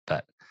that.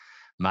 But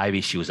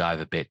maybe she was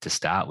overbet to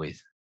start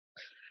with.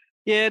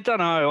 Yeah, I don't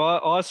know.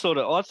 I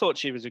thought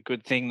she was a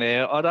good thing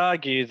there. I'd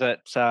argue that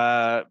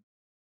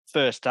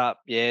first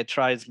up,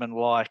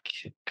 tradesman-like,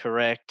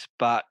 correct,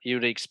 but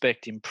you'd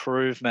expect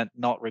improvement,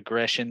 not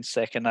regression,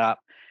 second up.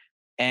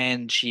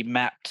 And she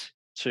mapped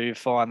to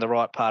find the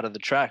right part of the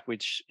track,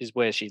 which is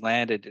where she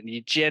landed. And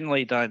you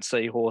generally don't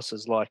see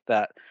horses like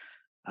that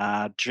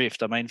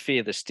drift. I mean,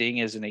 Fear the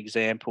Sting as an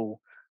example.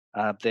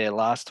 There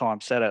last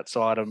time, sat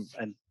outside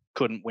and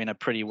couldn't win a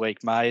pretty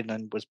weak maiden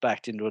and was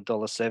backed into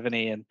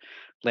 $1.70 and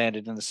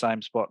landed in the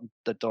same spot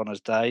that Donna's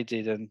Day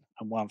did and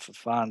won for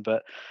fun.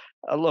 But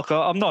look,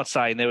 I'm not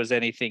saying there was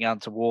anything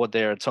untoward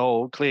there at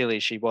all. Clearly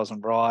she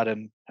wasn't right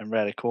and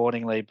ran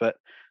accordingly, but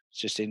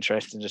it's just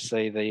interesting to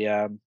see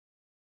the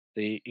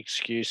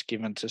excuse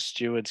given to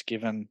Stewards,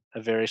 given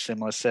a very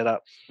similar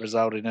setup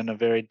resulted in a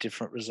very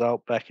different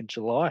result back in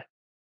July.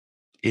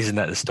 Isn't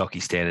that the stocky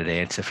standard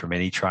answer from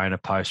any trainer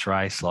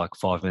post-race, like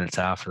 5 minutes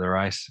after the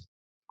race?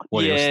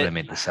 What else are they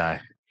meant to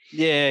say?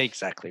 Yeah,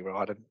 exactly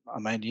right. And I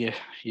mean,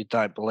 you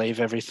don't believe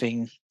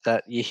everything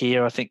that you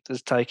hear. I think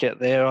there's take out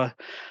there. I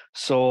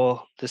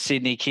saw the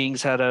Sydney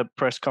Kings had a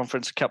press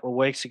conference a couple of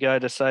weeks ago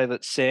to say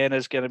that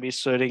Santa's going to be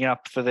suiting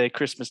up for their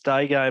Christmas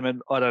Day game,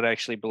 and I don't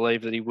actually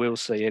believe that he will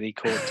see any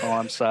court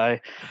time. So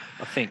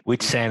I think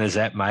Which Santa's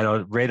that, mate?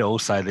 I read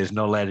also there's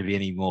not allowed to be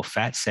any more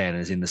fat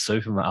Santas in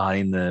the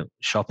in the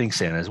shopping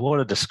centres. What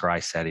a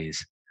disgrace that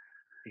is.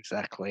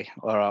 Exactly.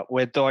 All right,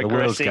 we're The world's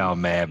digressing.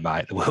 going mad,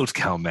 mate. The world's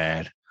going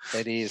mad.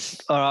 It is.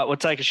 All right, we'll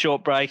take a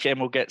short break and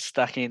we'll get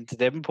stuck into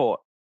Devonport.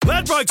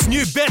 Ladbrokes'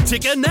 new Bet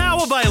Ticker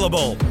now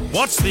available.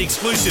 Watch the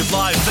exclusive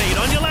live feed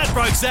on your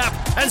Ladbrokes app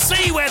and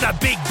see where the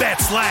big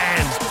bets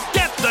land.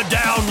 Get the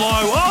down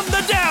low on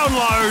the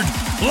download.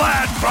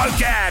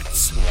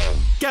 Ladbrokes.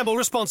 Gamble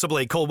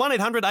responsibly. Call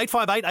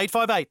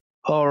 1-800-858-858.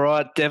 All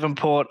right,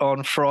 Devonport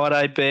on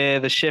Friday, Bear,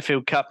 the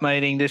Sheffield Cup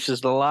meeting. This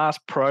is the last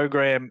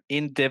program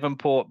in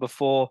Devonport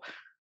before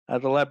the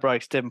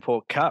Ladbrokes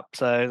Devonport Cup,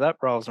 so that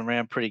rolls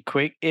around pretty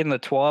quick. In the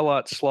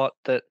twilight slot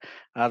that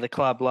the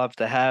club love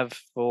to have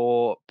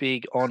for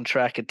big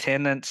on-track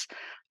attendance,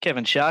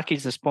 Kevin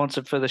Sharkie's the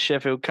sponsor for the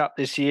Sheffield Cup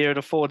this year. It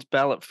affords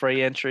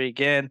ballot-free entry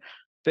again.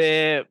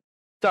 Bear,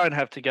 don't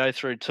have to go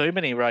through too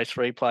many race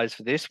replays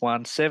for this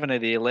one. 7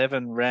 of the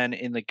 11 ran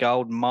in the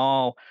Golden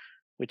Mile,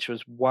 which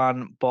was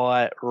won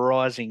by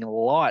Rising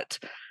Light.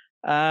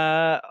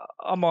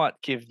 I might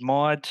give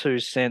my 2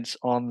 cents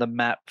on the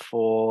map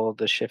for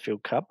the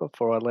Sheffield Cup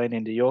before I lean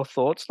into your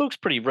thoughts. Looks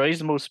pretty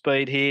reasonable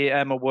speed here.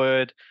 Amma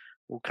Word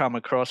will come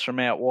across from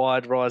out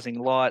wide. Rising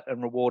Light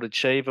and Reward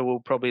Achiever will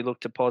probably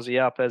look to posse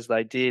up as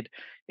they did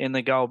in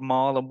the Golden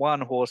Mile. And one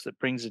horse that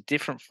brings a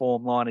different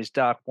form line is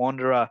Dark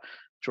Wanderer,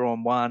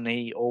 drawn 1.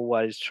 He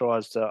always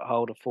tries to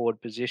hold a forward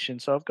position.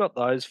 So I've got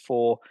those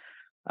 4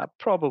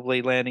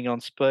 probably landing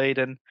on speed.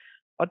 And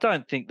I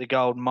don't think the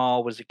Golden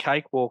Mile was a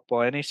cakewalk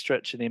by any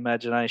stretch of the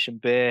imagination,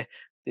 Bear.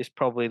 This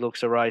probably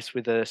looks a race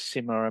with a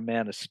similar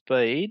amount of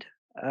speed.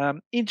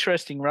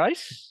 Interesting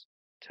race.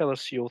 Tell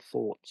us your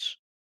thoughts.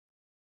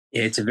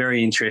 Yeah, it's a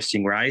very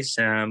interesting race.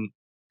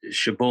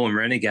 Shabourne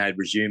Renegade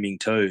resuming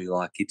too,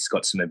 like it's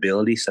got some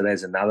ability. So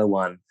there's another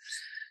one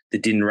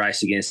that didn't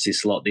race against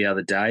this lot the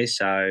other day.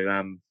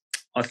 So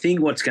I think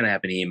what's going to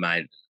happen here,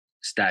 mate,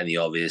 stating the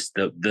obvious,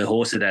 the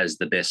horse that has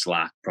the best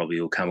luck probably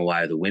will come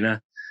away with the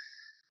winner.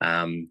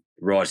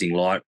 Rising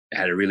Light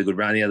had a really good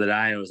run the other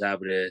day and was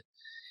able to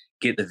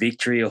get the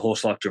victory. A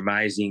horse like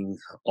Dramazing,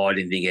 I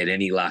didn't think had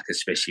any luck,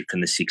 especially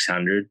from the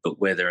 600, but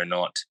whether or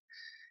not,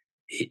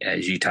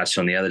 as you touched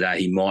on the other day,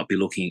 she might be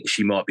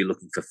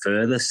looking for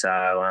further.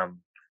 So,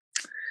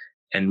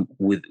 and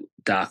with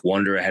Dark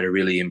Wanderer had a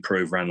really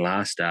improved run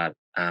last start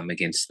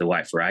against the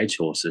weight for age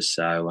horses.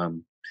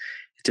 So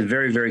it's a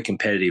very, very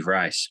competitive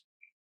race.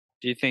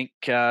 Do you think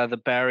the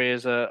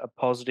barriers are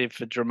positive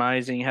for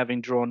Dramazing,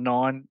 having drawn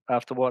 9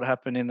 after what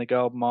happened in the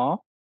Golden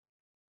Mile?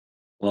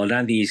 Well, I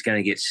don't think he's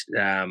going to get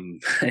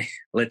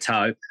let's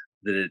hope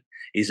that it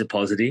is a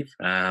positive.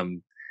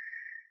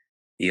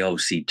 He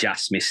obviously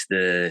just missed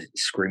the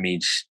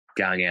scrimmage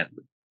going out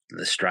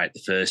the straight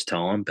the first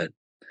time, but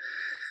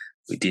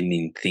we didn't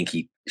even think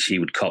she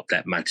would cop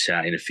that much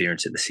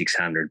interference at the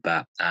 600.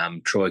 But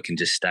Troy can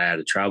just stay out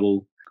of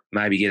trouble.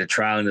 Maybe get a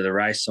trail into the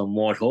race on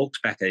White Hawks.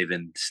 Back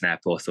even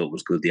Snap I thought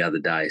was good the other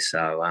day.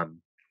 So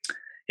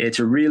it's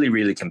a really,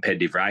 really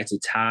competitive race.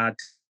 It's hard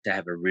to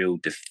have a real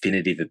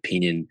definitive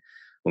opinion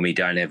when we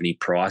don't have any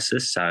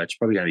prices. So it's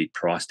probably going to be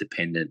price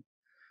dependent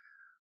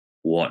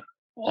what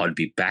I'd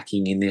be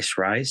backing in this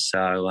race.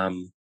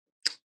 So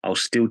I'll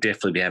still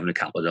definitely be having a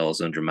couple of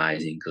dollars on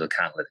Dramazing because I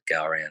can't let it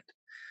go around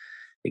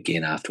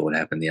again after what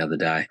happened the other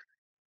day.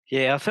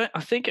 Yeah,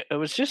 I think it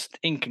was just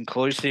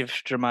inconclusive,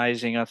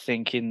 Dramazing, I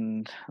think,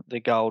 in the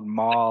Golden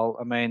Mile.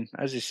 I mean,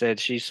 as you said,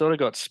 she sort of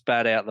got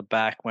spat out the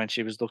back when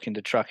she was looking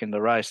to truck in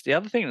the race. The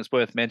other thing that's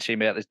worth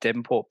mentioning about this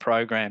Devonport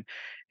program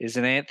is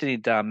that Anthony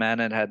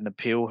Darmanin had an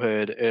appeal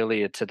heard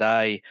earlier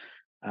today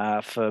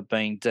for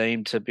being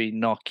deemed to be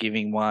not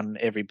giving one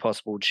every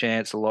possible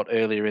chance a lot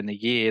earlier in the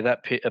year.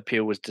 That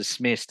appeal was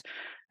dismissed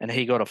and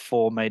he got a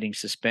 4-meeting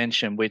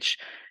suspension, which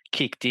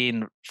kicked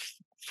in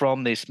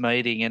from this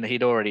meeting, and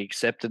he'd already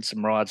accepted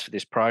some rides for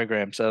this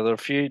program. So there were a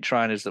few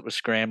trainers that were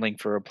scrambling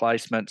for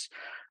replacements.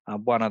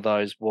 One of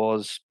those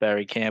was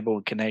Barry Campbell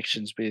in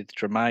connections with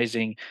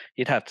Dramazing.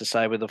 You'd have to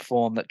say with the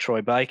form that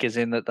Troy Baker's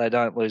in that they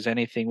don't lose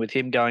anything with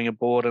him going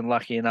aboard and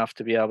lucky enough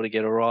to be able to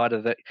get a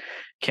rider that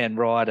can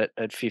ride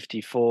at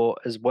 54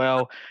 as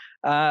well.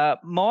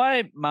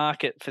 My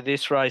market for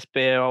this race,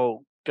 Bear,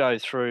 I'll go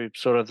through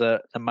sort of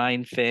the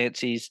main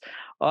fancies.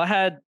 I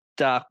had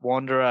Dark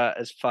Wanderer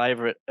as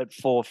favourite at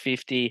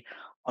 450.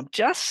 I'm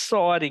just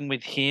siding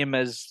with him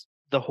as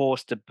the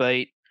horse to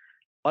beat.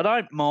 I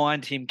don't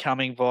mind him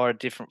coming via a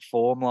different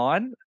form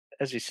line.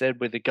 As you said,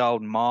 with the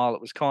Golden Mile,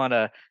 it was kind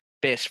of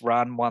best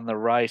run, won the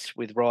race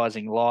with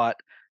Rising Light.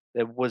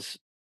 There was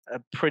a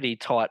pretty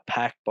tight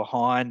pack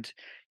behind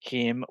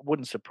him. It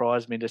wouldn't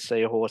surprise me to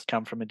see a horse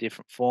come from a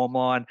different form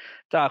line.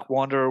 Dark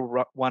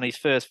Wanderer won his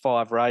first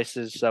 5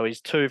 races, so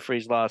he's 2 for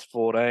his last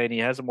 14. He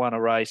hasn't won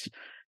a race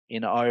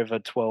in over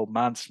 12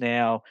 months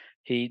now.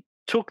 He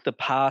took the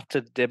path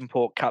to the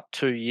Devonport Cup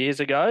 2 years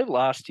ago.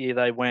 Last year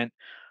they went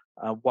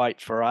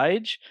weight for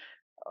age.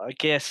 I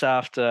guess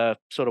after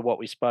sort of what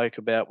we spoke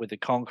about with the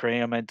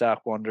Conquering, I mean,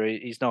 Dark Wanderer,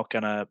 he's not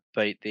going to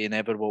beat the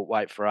inevitable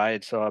weight for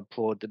age. So I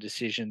applaud the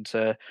decision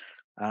to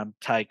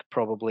take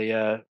probably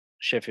a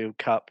Sheffield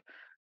Cup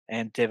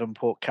and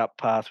Devonport Cup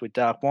path with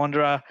Dark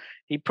Wanderer.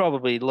 He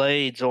probably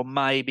leads, or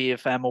maybe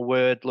if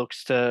Amelword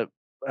looks to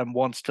and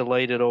wants to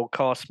lead at all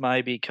costs,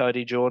 maybe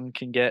Cody Jordan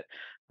can get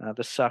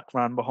the suck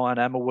run behind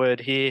Amelword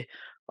here.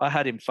 I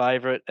had him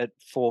favourite at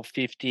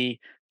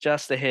 450,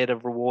 just ahead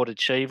of Reward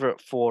Achiever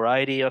at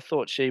 480. I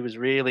thought she was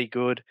really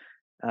good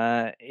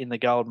in the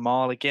Golden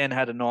Mile. Again,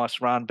 had a nice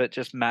run, but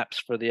just maps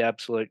for the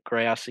absolute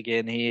grouse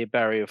again here.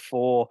 Barrier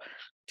 4,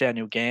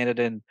 Daniel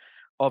Ganderton,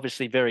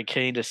 obviously very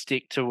keen to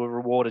stick to a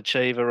Reward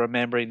Achiever,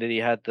 remembering that he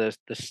had the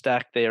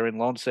stack there in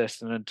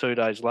Launceston, and 2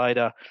 days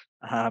later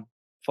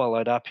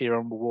followed up here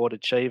on Reward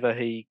Achiever.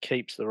 He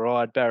keeps the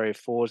ride. Barrier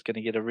 4 is going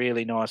to get a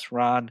really nice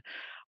run.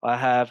 I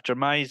have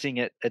Dramazing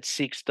at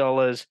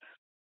 $6.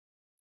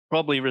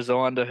 Probably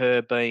resigned to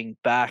her being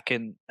back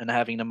and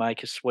having to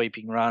make a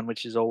sweeping run,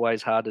 which is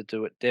always hard to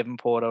do at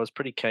Devonport. I was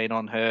pretty keen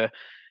on her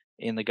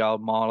in the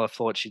Gold Mile. I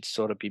thought she'd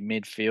sort of be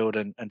midfield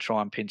and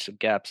try and pinch some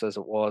gaps. As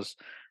it was,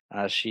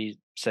 she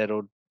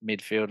settled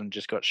midfield and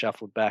just got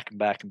shuffled back and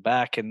back and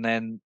back. And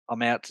then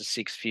I'm out to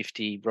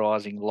 650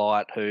 Rising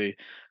Light, who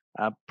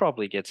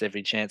probably gets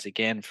every chance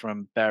again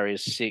from barrier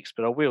 6.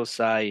 But I will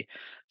say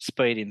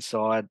speed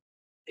inside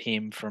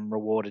him from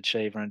Reward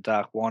Achiever and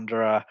Dark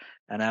Wanderer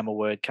and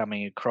Amelword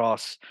coming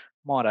across.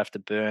 Might have to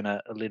burn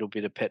a little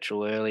bit of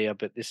petrol earlier,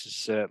 but this is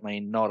certainly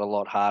not a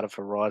lot harder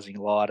for Rising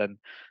Light and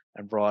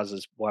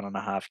rises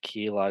 1.5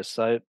 kilos.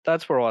 So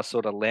that's where I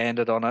sort of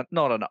landed on it.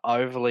 Not an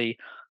overly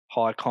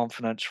high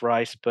confidence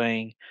race,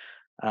 being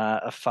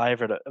a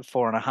favourite at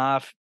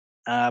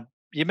 4.5.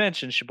 You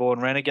mentioned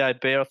Shaborn Renegade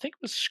Bear. I think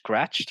it was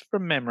scratched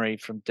from memory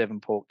from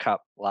Devonport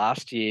Cup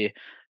last year,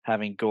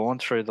 having gone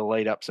through the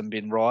lead-ups and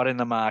been right in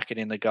the market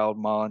in the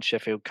Golden Mile and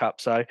Sheffield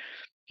Cup. So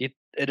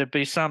it'd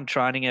be some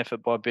training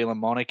effort by Bill and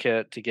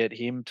Monica to get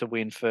him to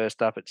win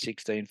first up at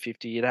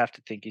 1650. You'd have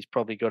to think he's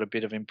probably got a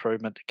bit of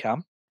improvement to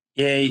come.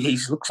 Yeah, he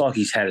looks like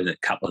he's had a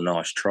couple of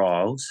nice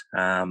trials. He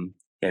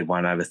had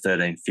one over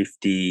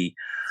 1350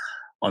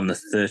 on the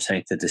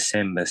 13th of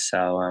December.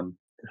 So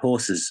the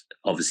horse has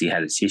obviously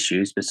had its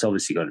issues, but it's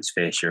obviously got its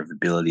fair share of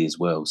ability as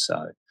well.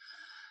 So,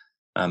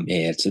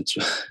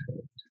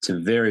 it's a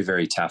very,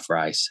 very tough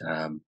race.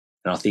 And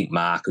I think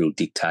market will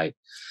dictate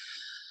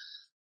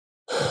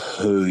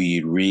who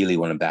you'd really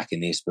want to back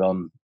in this. But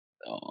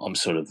I'm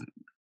sort of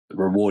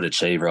Reward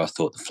Achiever. I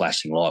thought the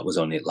flashing light was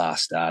on it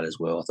last start as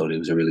well. I thought it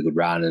was a really good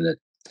run, and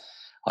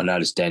I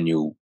noticed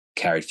Daniel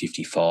carried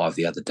 55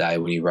 the other day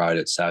when he rode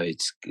it, so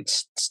it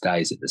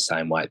stays at the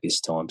same weight this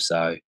time.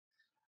 So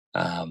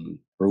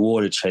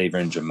Reward Achiever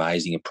and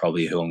Dramazing are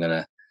probably who I'm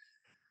going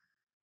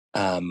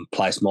to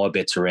place my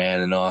bets around.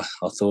 And I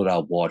thought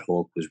old White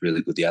Hawk was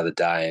really good the other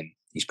day, and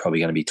he's probably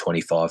going to be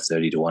 25,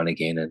 30 to 1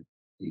 again, and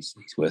he's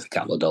worth a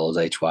couple of dollars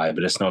each way.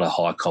 But it's not a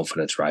high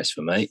confidence race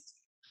for me.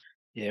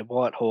 Yeah,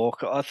 White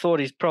Hawk. I thought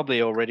he's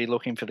probably already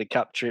looking for the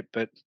cup trip,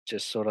 but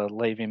just sort of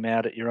leave him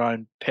out at your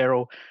own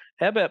peril.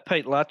 How about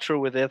Pete Luttrell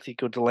with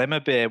Ethical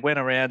Dilemma Bear? Went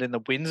around in the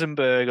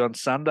Winsenberg on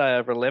Sunday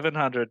over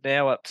 1100,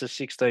 now up to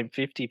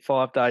 1650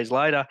 5 days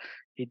later.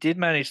 He did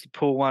manage to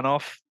pull one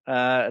off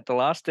at the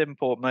last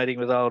Devonport meeting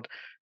with old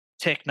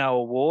Techno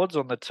Awards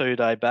on the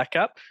 2-day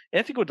backup.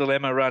 Ethical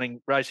Dilemma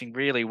racing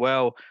really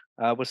well.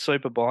 Was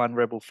super behind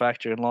Rebel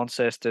Factory in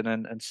Launceston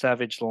and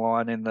Savage the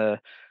Line in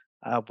the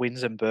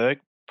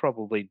Winsenberg.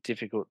 Probably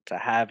difficult to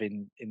have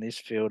in this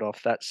field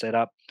off that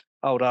setup.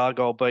 Old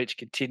Argyle Beach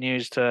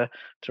continues to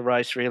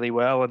race really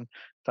well, and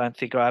don't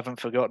think I haven't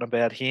forgotten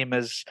about him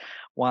as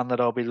one that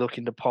I'll be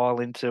looking to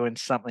pile into in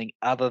something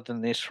other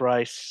than this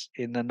race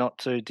in the not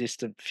too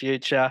distant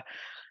future.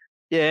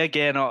 Yeah,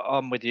 again,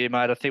 I'm with you,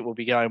 mate. I think we'll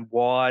be going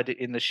wide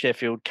in the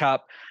Sheffield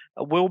Cup.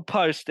 We'll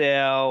post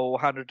our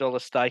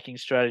 $100 staking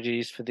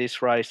strategies for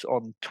this race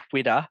on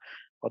Twitter.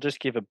 I'll just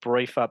give a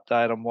brief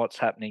update on what's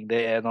happening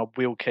there, and I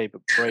will keep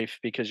it brief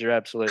because you're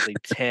absolutely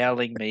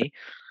toweling me.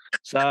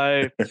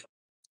 So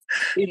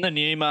in the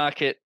new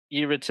market,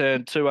 you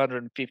returned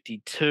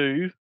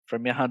 $252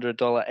 from your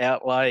 $100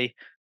 outlay.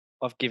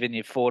 I've given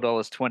you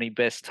 $4.20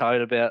 best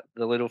tote about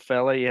the little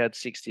fella. You had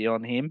 60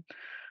 on him.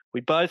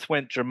 We both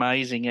went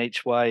Dramazing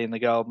each way in the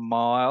Golden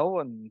Mile,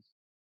 and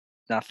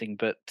nothing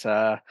but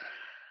a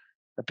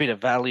bit of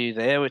value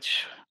there,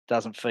 which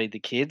doesn't feed the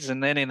kids.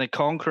 And then in the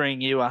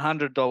Conquering, you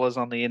 $100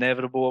 on the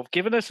Inevitable. I've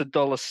given us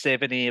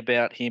 $1.70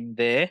 about him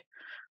there.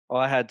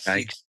 I had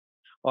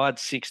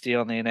 60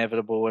 on the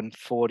Inevitable and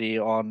 40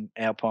 on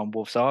Alpine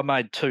Wolf. So I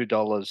made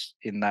 $2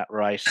 in that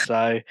race.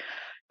 So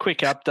quick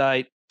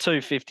update,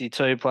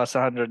 252 plus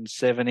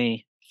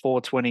 170,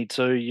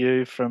 422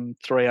 you from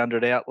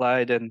 300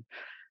 outlaid, and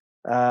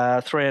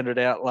 300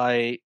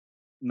 outlay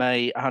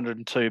me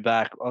 102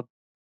 back.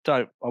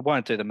 I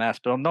won't do the maths,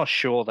 but I'm not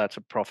sure that's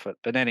a profit.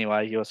 But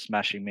anyway, you're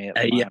smashing me at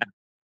the moment.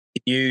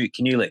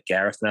 Can you let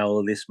Gareth know all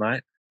of this,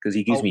 mate? Because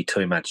he gives me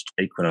too much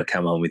cheek when I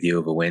come on with you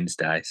of a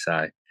Wednesday.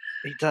 So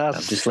He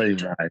does. just let him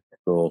know the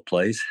score,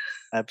 please.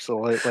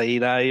 Absolutely.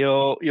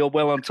 You're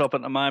well on top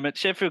at the moment.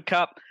 Sheffield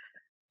Cup,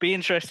 be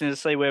interesting to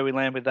see where we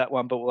land with that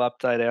one, but we'll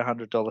update our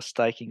 $100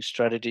 staking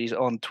strategies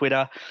on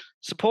Twitter.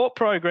 Support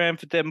program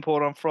for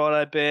Devonport on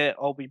Friday, Bear.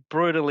 I'll be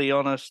brutally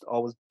honest. I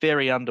was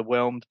very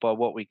underwhelmed by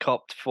what we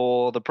copped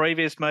for the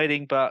previous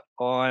meeting, but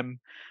I'm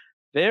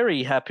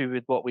very happy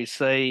with what we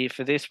see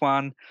for this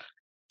one.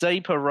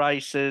 Deeper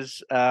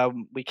races.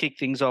 We kick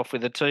things off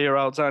with the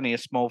 2-year-olds, only a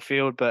small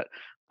field, but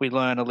we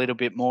learn a little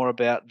bit more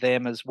about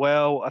them as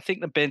well. I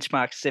think the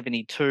benchmark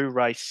 72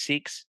 race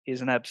 6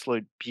 is an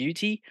absolute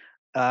beauty.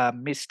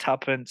 Miss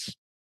Tuppence,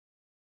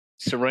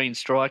 Serene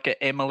Striker,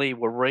 Emily,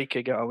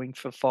 Warika going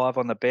for 5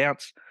 on the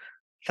bounce.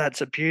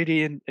 That's a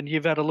beauty, and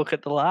you've had a look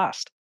at the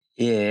last.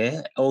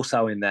 Yeah.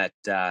 Also in that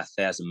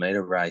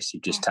 1,000-metre race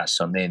you've just touched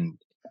on then,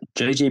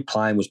 GG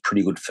Plain was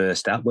pretty good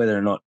first up. Whether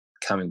or not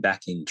coming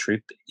back in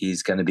trip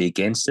is going to be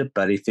against it,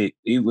 but if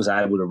it was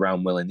able to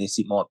run well in this,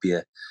 it might be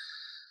a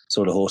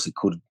sort of horse that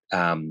could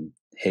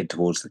head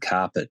towards the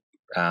carpet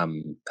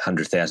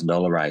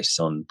 $100,000 race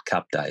on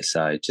Cup Day.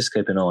 So just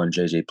keep an eye on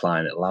GG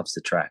Plain. It loves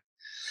the track.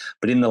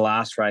 But in the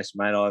last race,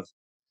 mate,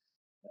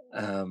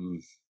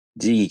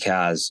 Ziggy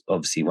Carr's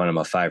obviously one of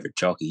my favourite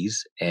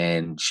jockeys,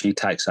 and she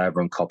takes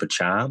over on Copper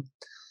Charm.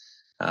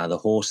 The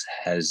horse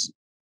has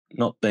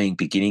not been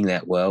beginning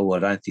that well. I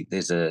don't think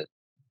there's a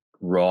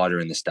rider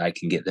in the state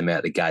can get them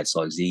out the gates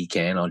like Ziggy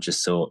can. I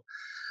just thought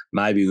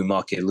maybe we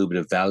might get a little bit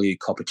of value,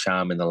 Copper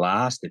Charm in the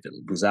last. If it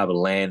was able to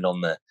land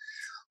on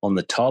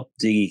the top,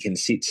 Ziggy can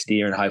sit,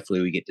 steer, and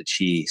hopefully we get the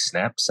cheer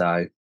snap. So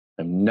I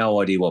have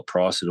no idea what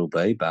price it'll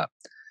be, but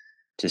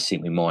just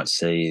think we might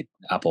see it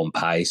up on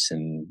pace.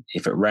 And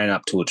if it ran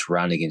up to its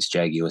run against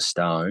Jaguar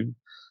Stone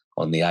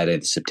on the 18th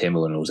of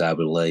September when it was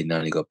able to lead and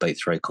only got beat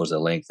 3 quarters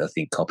of length, I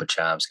think Copper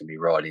Charm's can be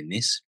right in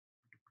this.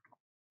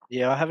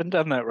 Yeah, I haven't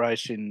done that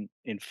race in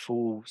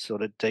full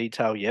sort of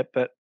detail yet,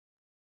 but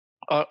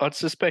I'd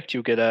suspect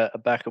you'll get a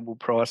backable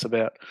price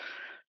about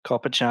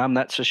Copper Charm,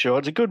 that's for sure.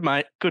 It's a good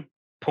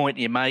point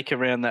you make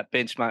around that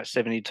benchmark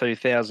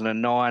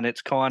 72,009.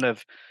 It's kind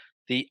of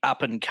the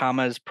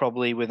up-and-comers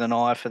probably with an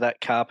eye for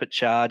that carpet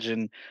charge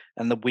and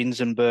the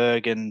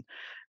Winsenberg and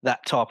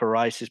that type of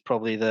race is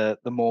probably the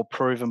more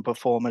proven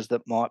performers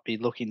that might be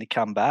looking to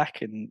come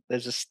back. And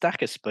there's a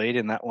stack of speed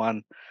in that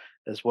one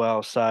as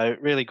well. So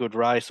really good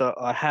race.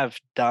 I have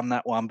done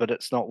that one, but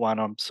it's not one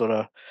I'm sort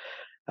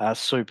of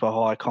super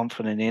high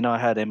confident in. I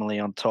had Emily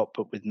on top,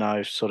 but with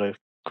no sort of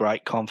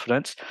great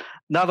confidence.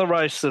 Another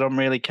race that I'm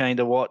really keen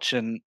to watch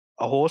and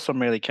a horse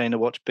I'm really keen to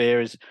watch, Bear,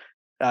 is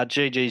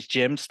GG's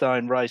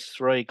Gemstone, race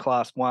 3,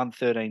 class 1,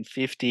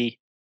 1350.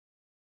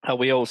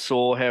 We all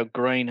saw how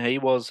green he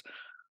was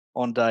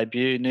on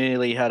debut,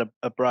 nearly had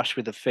a brush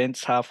with the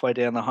fence halfway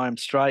down the home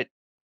straight.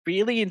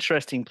 Really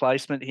interesting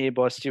placement here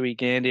by Stewie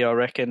Gandy, I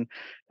reckon.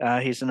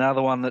 He's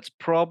another one that's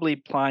probably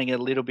playing a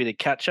little bit of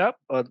catch-up.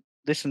 I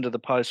listened to the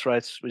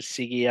post-race with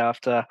Siggy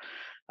after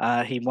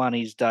he won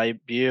his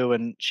debut,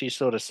 and she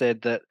sort of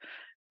said that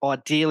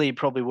ideally he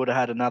probably would have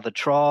had another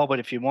trial, but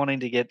if you're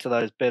wanting to get to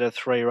those better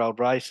 3-year-old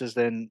races,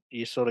 then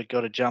you sort of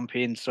got to jump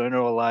in sooner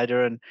or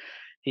later. And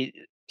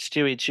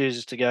Stewie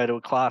chooses to go to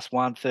a class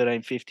 1,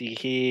 1350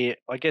 here.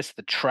 I guess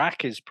the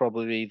track is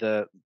probably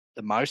the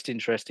most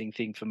interesting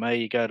thing for me.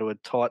 You go to a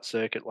tight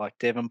circuit like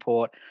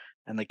Devonport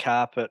and the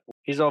carpet.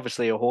 He's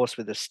obviously a horse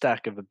with a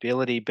stack of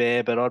ability,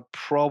 Bear, but I'd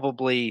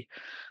probably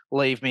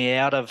leave me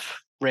out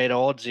of red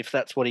odds if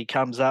that's what he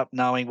comes up,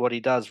 knowing what he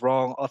does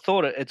wrong. I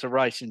thought it's a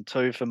race in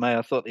 2 for me.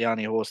 I thought the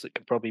only horse that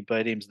could probably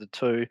beat him is the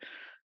 2.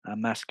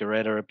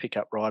 Masqueretta, a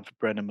pickup ride for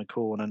Brendan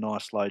McCall and a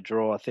nice low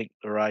draw. I think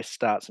the race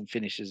starts and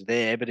finishes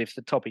there, but if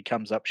the toppy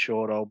comes up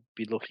short, I'll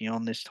be looking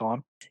on this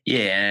time.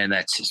 Yeah, and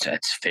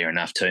that's fair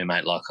enough too,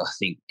 mate. Like, I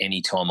think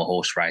any time a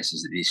horse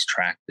races at this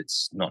track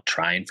that's not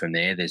trained from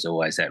there, there's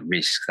always that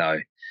risk,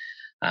 though.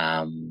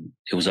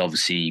 It was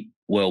obviously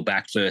well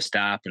back first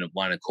up and it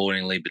won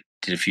accordingly, but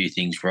did a few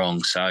things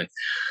wrong. So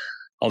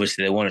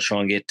obviously they want to try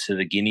and get to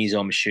the Guineas,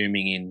 I'm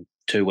assuming, in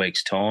 2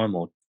 weeks' time.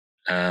 Or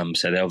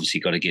so they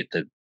obviously got to get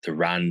the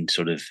run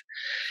sort of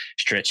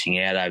stretching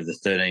out over the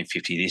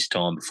 1350 this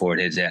time before it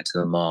heads out to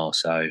the mile.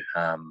 So,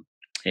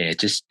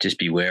 just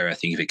beware, I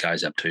think, if it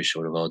goes up too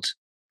short of odds.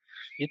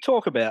 You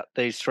talk about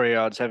these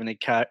 3-year-olds having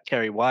to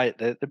carry weight.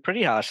 They're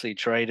pretty harshly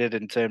treated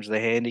in terms of the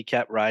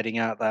handicap rating,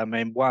 aren't they? I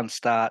mean, one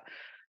start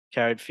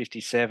carried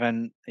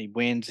 57. He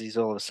wins. He's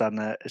all of a sudden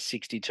a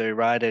 62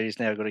 rated. He's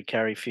now got to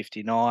carry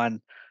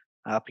 59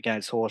 up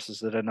against horses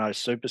that are no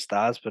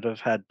superstars but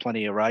have had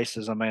plenty of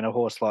races. I mean, a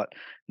horse like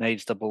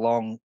Needs to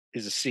Belong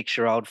is a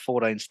 6-year-old,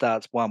 14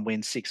 starts, 1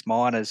 win, 6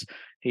 minors.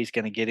 He's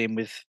going to get in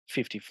with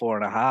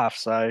 54.5.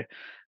 So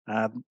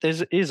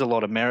there's a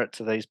lot of merit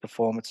to these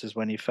performances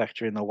when you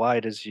factor in the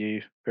weight, as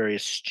you very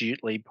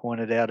astutely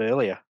pointed out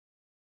earlier.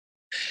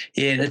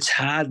 Yeah, it's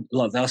hard.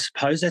 Like, I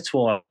suppose that's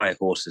why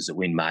horses that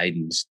win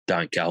maidens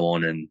don't go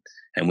on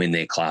and win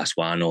their class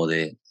 1 or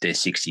their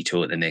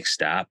 62 at the next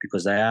start,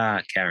 because they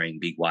are carrying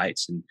big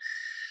weights. And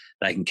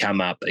they can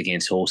come up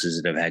against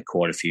horses that have had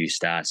quite a few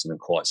starts and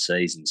quite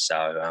seasons.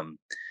 So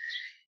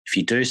if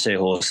you do see a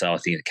horse, I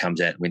think it comes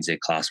out and wins their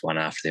Class 1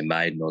 after their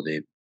maiden or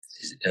their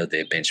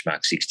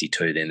benchmark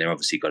 62, then they've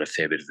obviously got a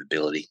fair bit of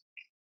ability.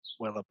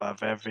 Well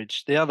above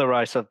average. The other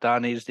race I've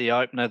done is the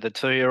opener, the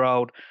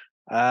 2-year-old.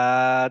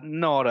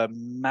 Not a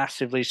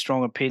massively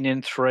strong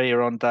opinion. 3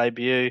 are on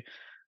debut.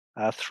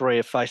 3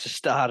 are face a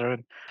starter.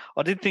 And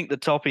I did think the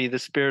toppy, the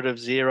Spirit of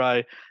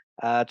Zero,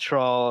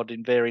 trialled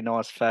in very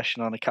nice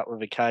fashion on a couple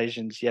of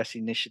occasions.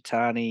 Yassi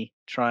Nishitani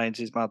trains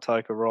Ismail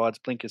Toka rides.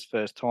 Blinker's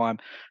first time.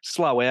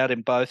 Slow out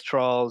in both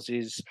trials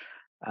is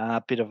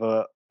a bit of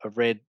a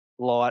red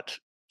light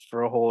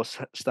for a horse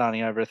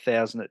starting over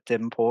 1,000 at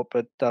Devonport,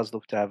 but does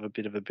look to have a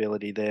bit of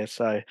ability there.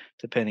 So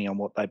depending on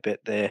what they bet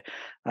there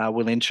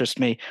will interest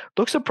me.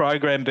 Looks a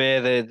program,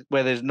 Bear, there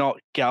where there's not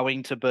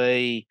going to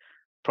be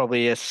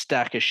probably a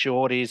stack of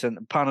shorties,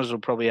 and punters will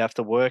probably have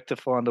to work to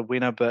find a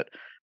winner, but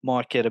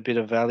might get a bit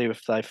of value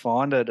if they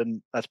find it.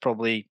 And that's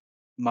probably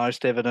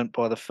most evident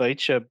by the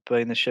feature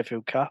being the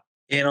Sheffield Cup.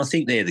 Yeah, and I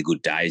think they're the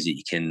good days that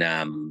you can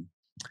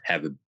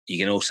you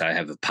can also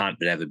have a punt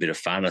but have a bit of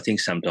fun. I think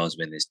sometimes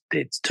when there's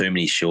too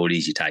many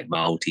shorties, you take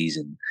multis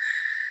and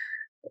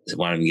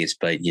one of them gets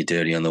beaten, you're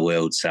dirty on the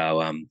world.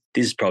 So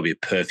this is probably a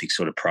perfect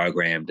sort of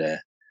program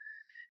to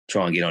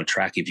try and get on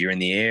track if you're in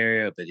the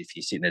area. But if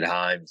you're sitting at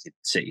home, you could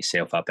set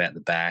yourself up out the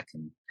back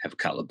and have a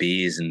couple of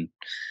beers and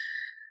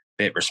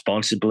bet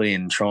responsibly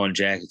and try and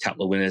jack a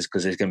couple of winners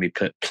because there's going to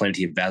be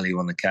plenty of value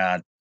on the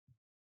card.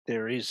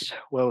 There is.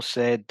 Well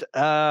said.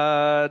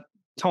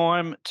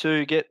 Time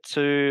to get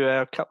to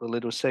our couple of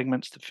little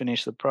segments to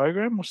finish the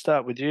program. We'll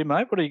start with you,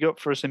 mate. What do you got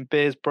for us in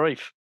Bears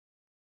Brief?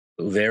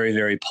 Very,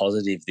 very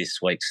positive this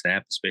week,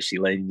 Snap, especially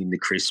leading into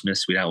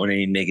Christmas. We don't want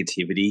any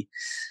negativity.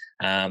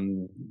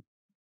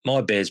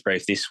 My Bears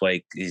Brief this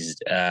week is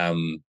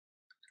the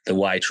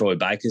way Troy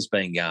Baker's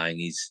been going.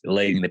 He's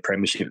leading the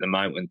premiership at the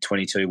moment with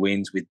 22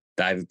 wins with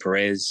David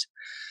Perez.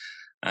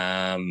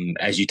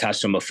 As you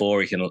touched on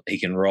before, he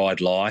can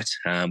ride light,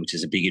 which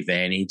is a big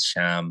advantage.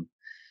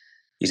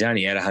 He's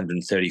only had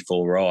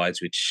 134 rides,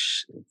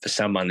 which for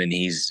someone in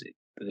his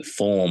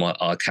form,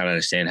 I can't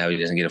understand how he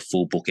doesn't get a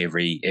full book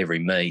every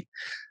meet.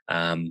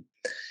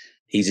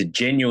 He's a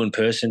genuine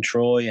person,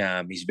 Troy.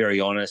 He's very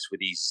honest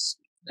with his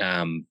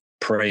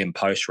pre and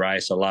post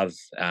race. I love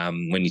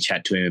when you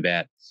chat to him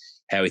about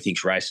how he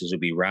thinks races will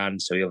be run.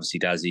 So he obviously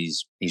does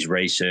his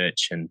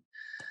research and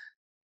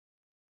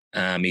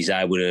he's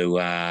able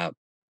to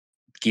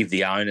give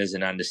the owners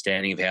an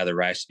understanding of how the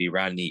race will be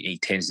run. He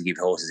tends to give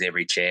horses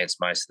every chance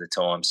most of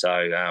the time.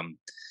 So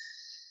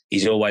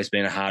he's always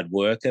been a hard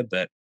worker,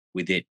 but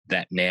with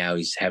that now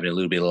he's having a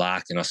little bit of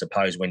luck. And I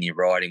suppose when you're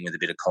riding with a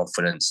bit of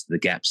confidence, the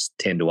gaps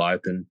tend to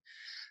open.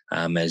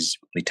 As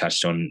we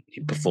touched on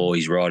before,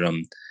 he's right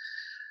on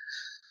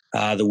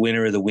the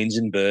winner of the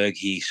Winsenberg.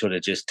 He sort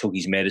of just took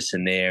his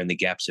medicine there and the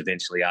gaps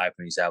eventually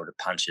open. He's able to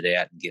punch it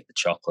out and get the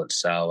chocolate.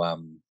 So,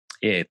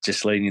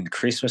 just leading into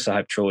Christmas, I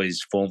hope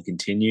Troy's form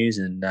continues,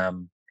 and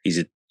he's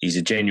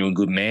a genuine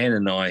good man,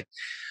 and I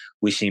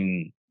wish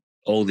him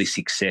all the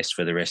success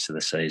for the rest of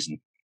the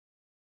season.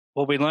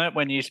 Well, we learnt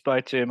when you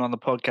spoke to him on the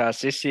podcast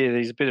this year that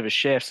he's a bit of a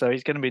chef, so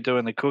he's going to be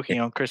doing the cooking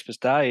on Christmas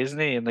Day, isn't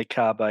he, in the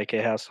Carr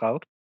Baker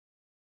household?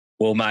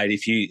 Well, mate,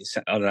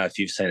 I don't know if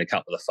you've seen a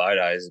couple of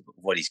photos of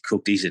what he's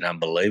cooked. He's an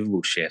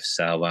unbelievable chef.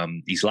 So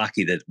he's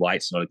lucky that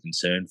weight's not a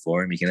concern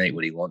for him. He can eat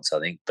what he wants, I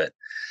think, but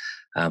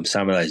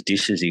some of those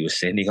dishes he was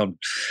sending,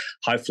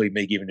 hopefully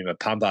me giving him a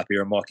pump up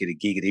here, I might get a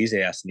gig at his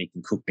house and he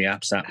can cook me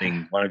up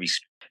something.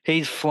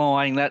 He's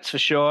flying, that's for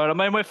sure. I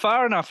mean, we're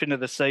far enough into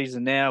the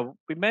season now.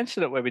 We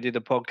mentioned it when we did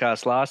the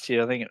podcast last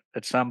year. I think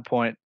at some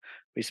point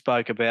we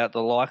spoke about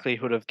the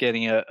likelihood of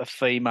getting a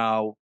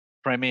female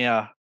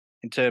premier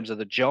in terms of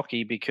the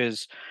jockey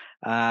because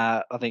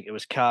I think it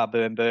was Carr,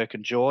 Byrne, Burke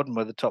and Jordan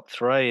were the top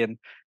 3 and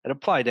it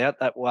played out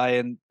that way.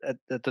 And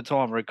at the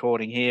time of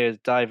recording here,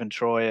 Dave and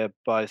Troy are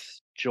both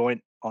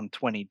joint on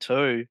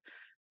 22.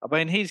 I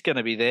mean, he's going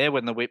to be there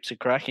when the whips are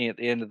cracking at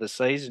the end of the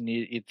season.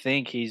 You'd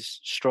think he's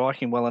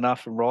striking well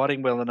enough and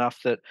riding well enough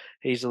that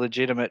he's a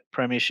legitimate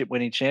premiership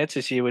winning chance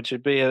this year, which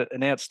would be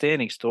an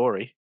outstanding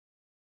story.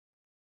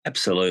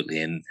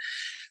 Absolutely. And,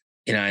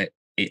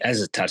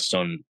 as I touched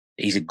on,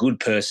 he's a good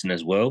person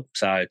as well.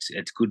 So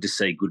it's good to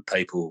see good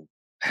people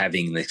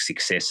having the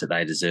success that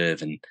they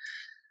deserve and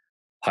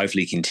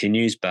hopefully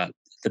continues. But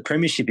the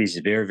premiership is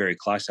very, very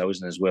close, though,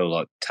 isn't it, as well?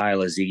 Like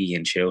Taylor, Ziggy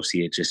and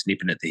Chelsea are just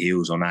nipping at the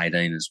heels on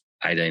 18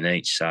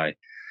 each. So,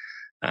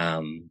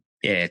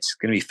 it's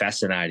going to be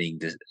fascinating.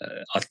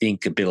 I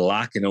think a bit of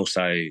luck and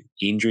also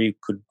injury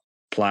could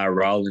play a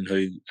role in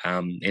who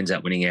ends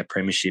up winning our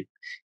premiership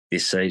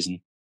this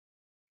season.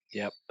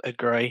 Yep,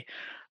 agree.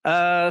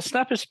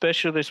 Snapper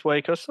special this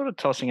week. I was sort of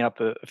tossing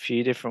up a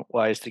few different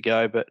ways to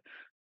go, but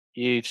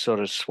you sort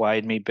of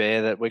swayed me,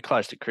 Bear, that we're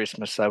close to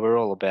Christmas, so we're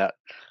all about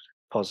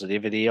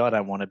positivity. I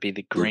don't want to be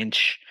the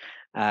Grinch,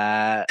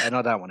 and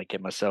I don't want to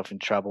get myself in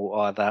trouble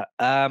either.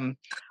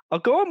 I'll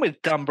go on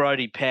with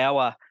Dumbrody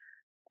Power.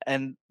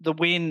 and the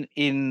win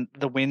in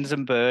the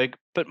Winsenburg,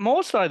 but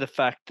more so the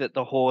fact that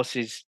the horse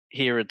is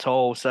here at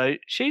all. So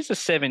she's a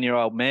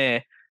 7-year-old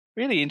mare.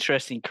 Really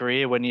interesting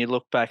career when you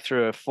look back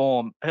through her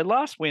form. Her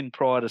last win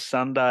prior to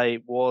Sunday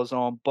was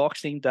on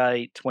Boxing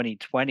Day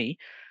 2020.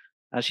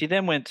 She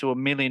then went to $1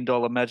 million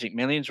Magic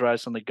Millions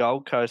race on the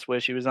Gold Coast where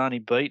she was only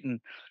beaten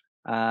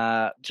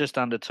just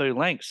under 2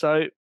 lengths.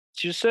 So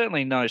she was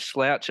certainly no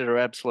slouch at her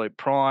absolute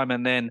prime,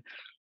 and then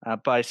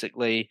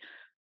basically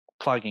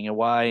plugging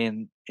away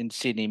in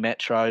Sydney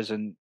Metros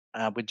and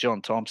with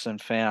John Thompson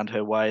found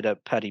her way to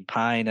Paddy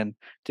Payne and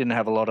didn't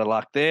have a lot of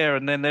luck there.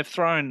 And then they've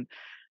thrown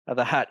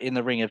the hat in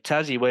the ring of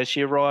Tassie where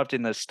she arrived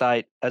in the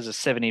state as a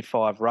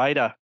 75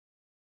 raider.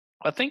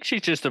 I think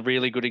she's just a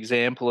really good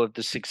example of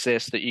the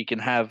success that you can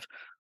have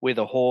with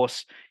a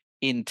horse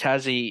in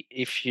Tassie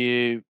if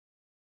you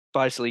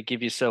basically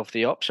give yourself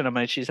the option. I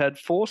mean, she's had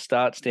 4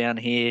 starts down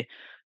here.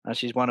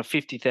 She's won a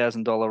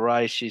 $50,000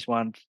 race. She's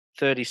won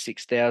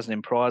 $36,000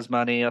 in prize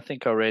money. I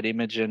think I read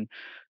Imogen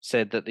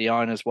said that the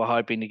owners were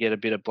hoping to get a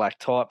bit of black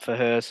type for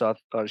her. So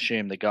I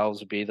assume the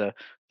goals would be the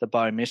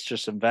Bow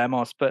Mistress and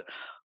Vamos. But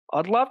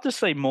I'd love to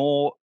see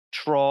more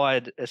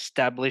tried,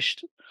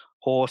 established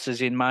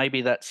horses in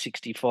maybe that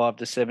 65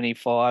 to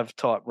 75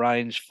 type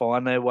range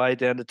find their way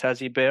down to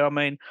Tassie Bear. I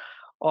mean,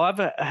 I've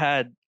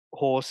had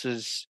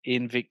horses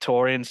in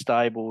Victorian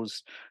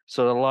stables,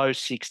 sort of low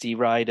 60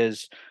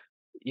 raters.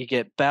 You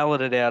get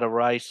balloted out of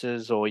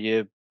races, or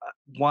you're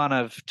one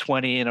of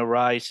 20 in a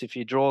race. If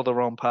you draw the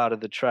wrong part of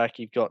the track,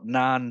 you've got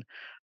none.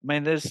 I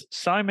mean, there's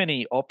so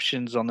many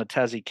options on the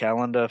Tassie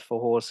calendar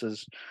for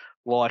horses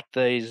like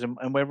these,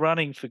 and we're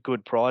running for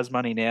good prize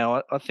money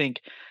now. I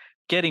think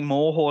getting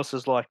more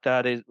horses like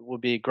that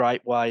would be a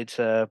great way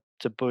to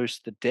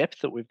boost the depth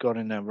that we've got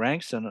in our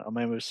ranks. And I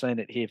mean, we've seen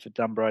it here for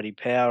Dunbrody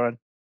Power. And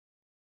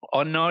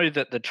I know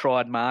that the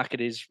tried market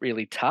is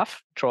really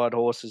tough. Tried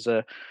horses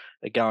are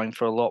going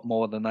for a lot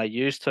more than they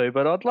used to,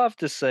 but I'd love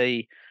to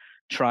see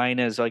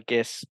trainers, I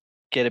guess,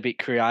 get a bit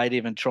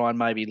creative and try and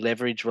maybe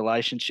leverage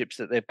relationships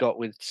that they've got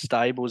with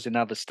stables in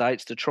other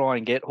states to try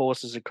and get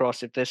horses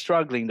across. If they're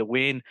struggling to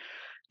win,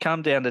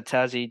 come down to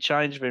Tassie,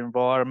 change of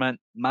environment,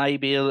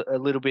 maybe a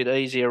little bit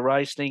easier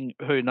racing.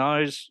 Who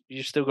knows?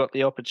 You've still got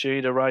the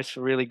opportunity to race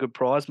for really good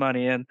prize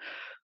money. And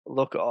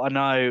look, I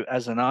know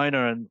as an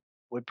owner, and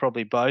we're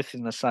probably both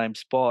in the same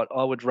spot,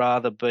 I would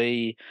rather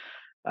be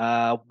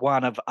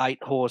one of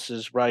 8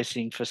 horses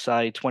racing for,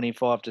 say,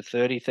 25 to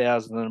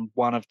 30,000 than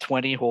one of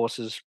 20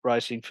 horses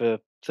racing for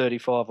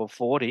 35 or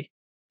 40.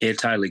 Yeah,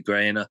 totally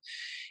agree. And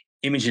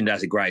Imogen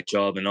does a great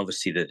job, and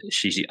obviously that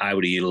she's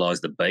able to utilise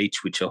the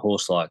beach, which a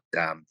horse like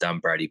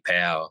Dunbrody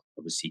Power,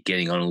 obviously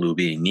getting on a little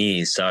bit in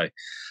years. So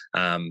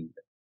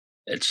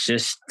it's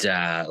just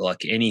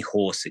like any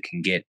horse that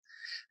can get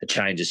a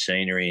change of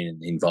scenery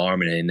and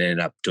environment and end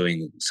up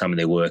doing some of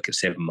their work at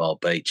 7 Mile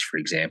Beach, for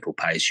example,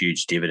 pays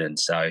huge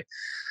dividends. So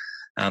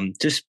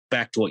just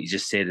back to what you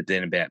just said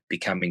then about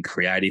becoming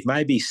creative,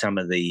 maybe some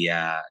of the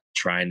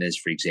trainers,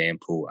 for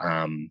example,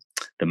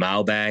 the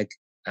mailbag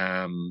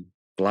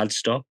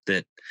bloodstock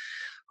that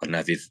I don't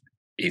know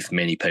if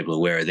many people are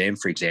aware of them,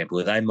 for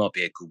example, they might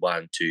be a good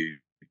one to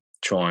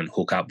try and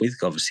hook up with.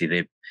 Obviously,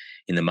 they're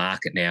in the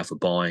market now for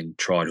buying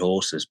tried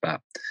horses,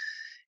 but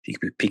if you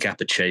could pick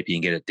up a cheapie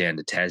and get it down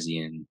to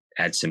Tassie and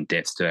add some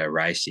depth to our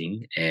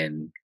racing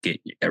and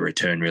get a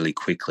return really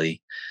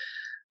quickly,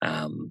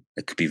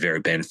 it could be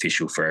very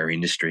beneficial for our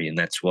industry. And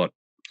that's what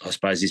I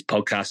suppose this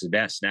podcast is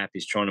about, Snap,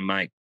 is trying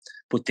to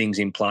put things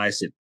in place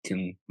that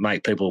can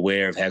make people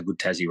aware of how good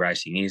Tassie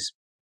racing is.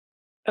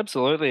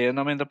 Absolutely. And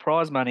I mean, the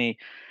prize money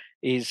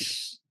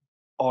is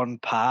on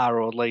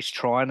par, or at least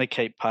trying to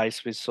keep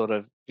pace with sort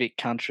of Vic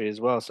Country as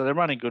well. So they're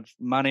running good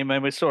money. I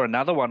mean, we saw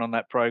another one on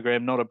that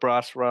program, Not a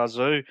Brass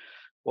Razoo,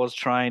 was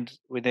trained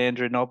with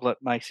Andrew Noblet,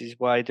 makes his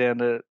way down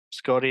to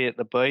Scotty at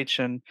the beach,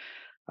 and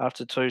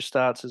after 2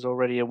 starts is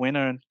already a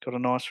winner and got a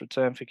nice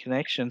return for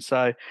connection.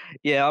 So,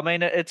 yeah, I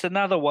mean, it's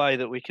another way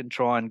that we can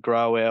try and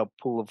grow our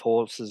pool of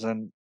horses,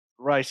 and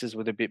races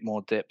with a bit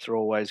more depth are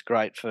always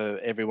great for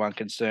everyone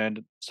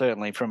concerned.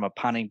 Certainly from a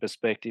punting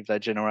perspective, they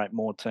generate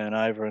more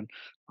turnover, and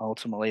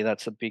ultimately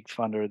that's a big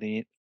funder of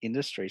the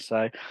industry.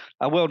 So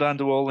well done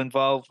to all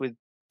involved with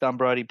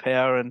Dunbrody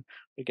Power, and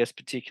I guess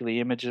particularly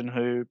Imogen,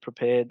 who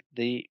prepared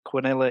the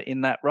Quinella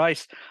in that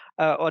race.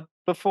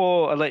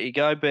 Before I let you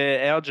go,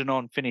 Bear,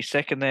 Algernon finished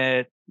second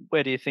there.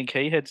 Where do you think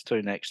he heads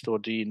to next, or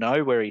do you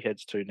know where he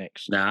heads to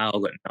next? No,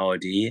 I've got no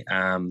idea.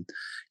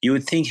 You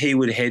would think he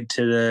would head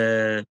to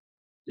the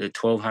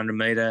 1,200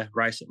 metre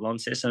race at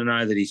Launceston. I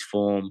know that his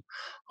form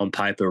on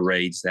paper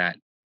reads that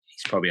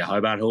he's probably a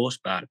Hobart horse,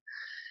 but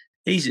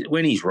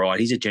when he's right,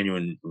 he's a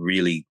genuine,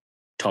 really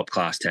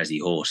top-class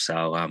Tassie horse.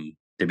 So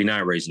there'd be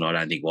no reason, I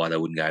don't think, why they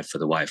wouldn't go for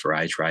the Way for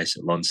Age race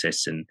at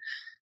Launceston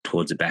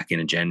towards the back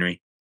end of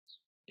January.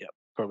 Yep,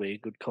 probably a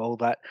good call,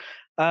 that.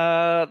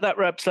 That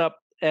wraps up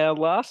our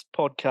last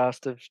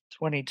podcast of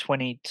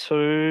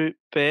 2022,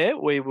 Bear.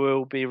 We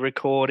will be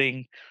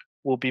recording.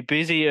 We'll be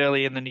busy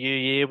early in the new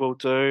year. We'll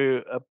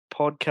do a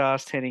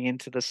podcast heading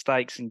into the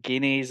Stakes and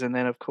Guineas, and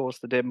then, of course,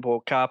 the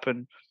Devonport Cup,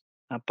 and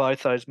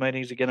both those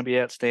meetings are going to be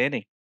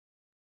outstanding.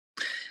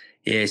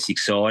 Yeah, it's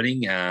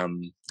exciting. A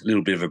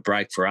little bit of a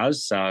break for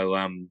us.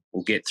 So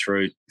we'll get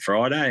through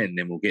Friday, and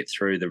then we'll get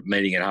through the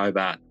meeting at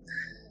Hobart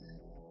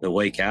the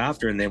week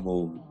after, and then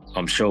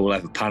I'm sure we'll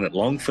have a punt at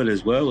Longford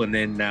as well, and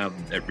then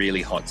it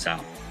really hots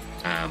up.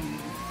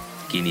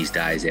 Guineas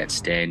Day is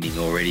outstanding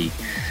already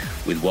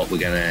with what we're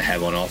going to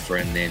have on offer,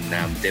 and then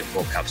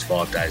Devonport Cup's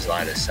 5 days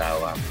later.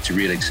 So it's a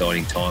really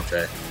exciting time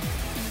for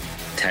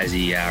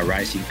Tassie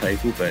racing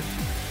people, but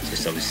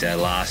just obviously our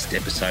last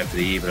episode for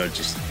the year. But I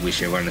just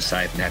wish everyone a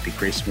safe and happy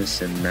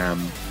Christmas, and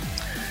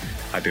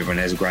hope everyone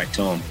has a great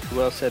time.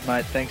 Well said,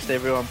 mate. Thanks to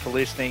everyone for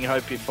listening.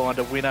 Hope you find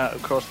a winner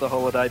across the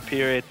holiday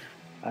period.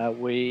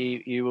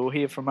 You will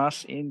hear from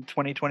us in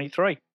 2023.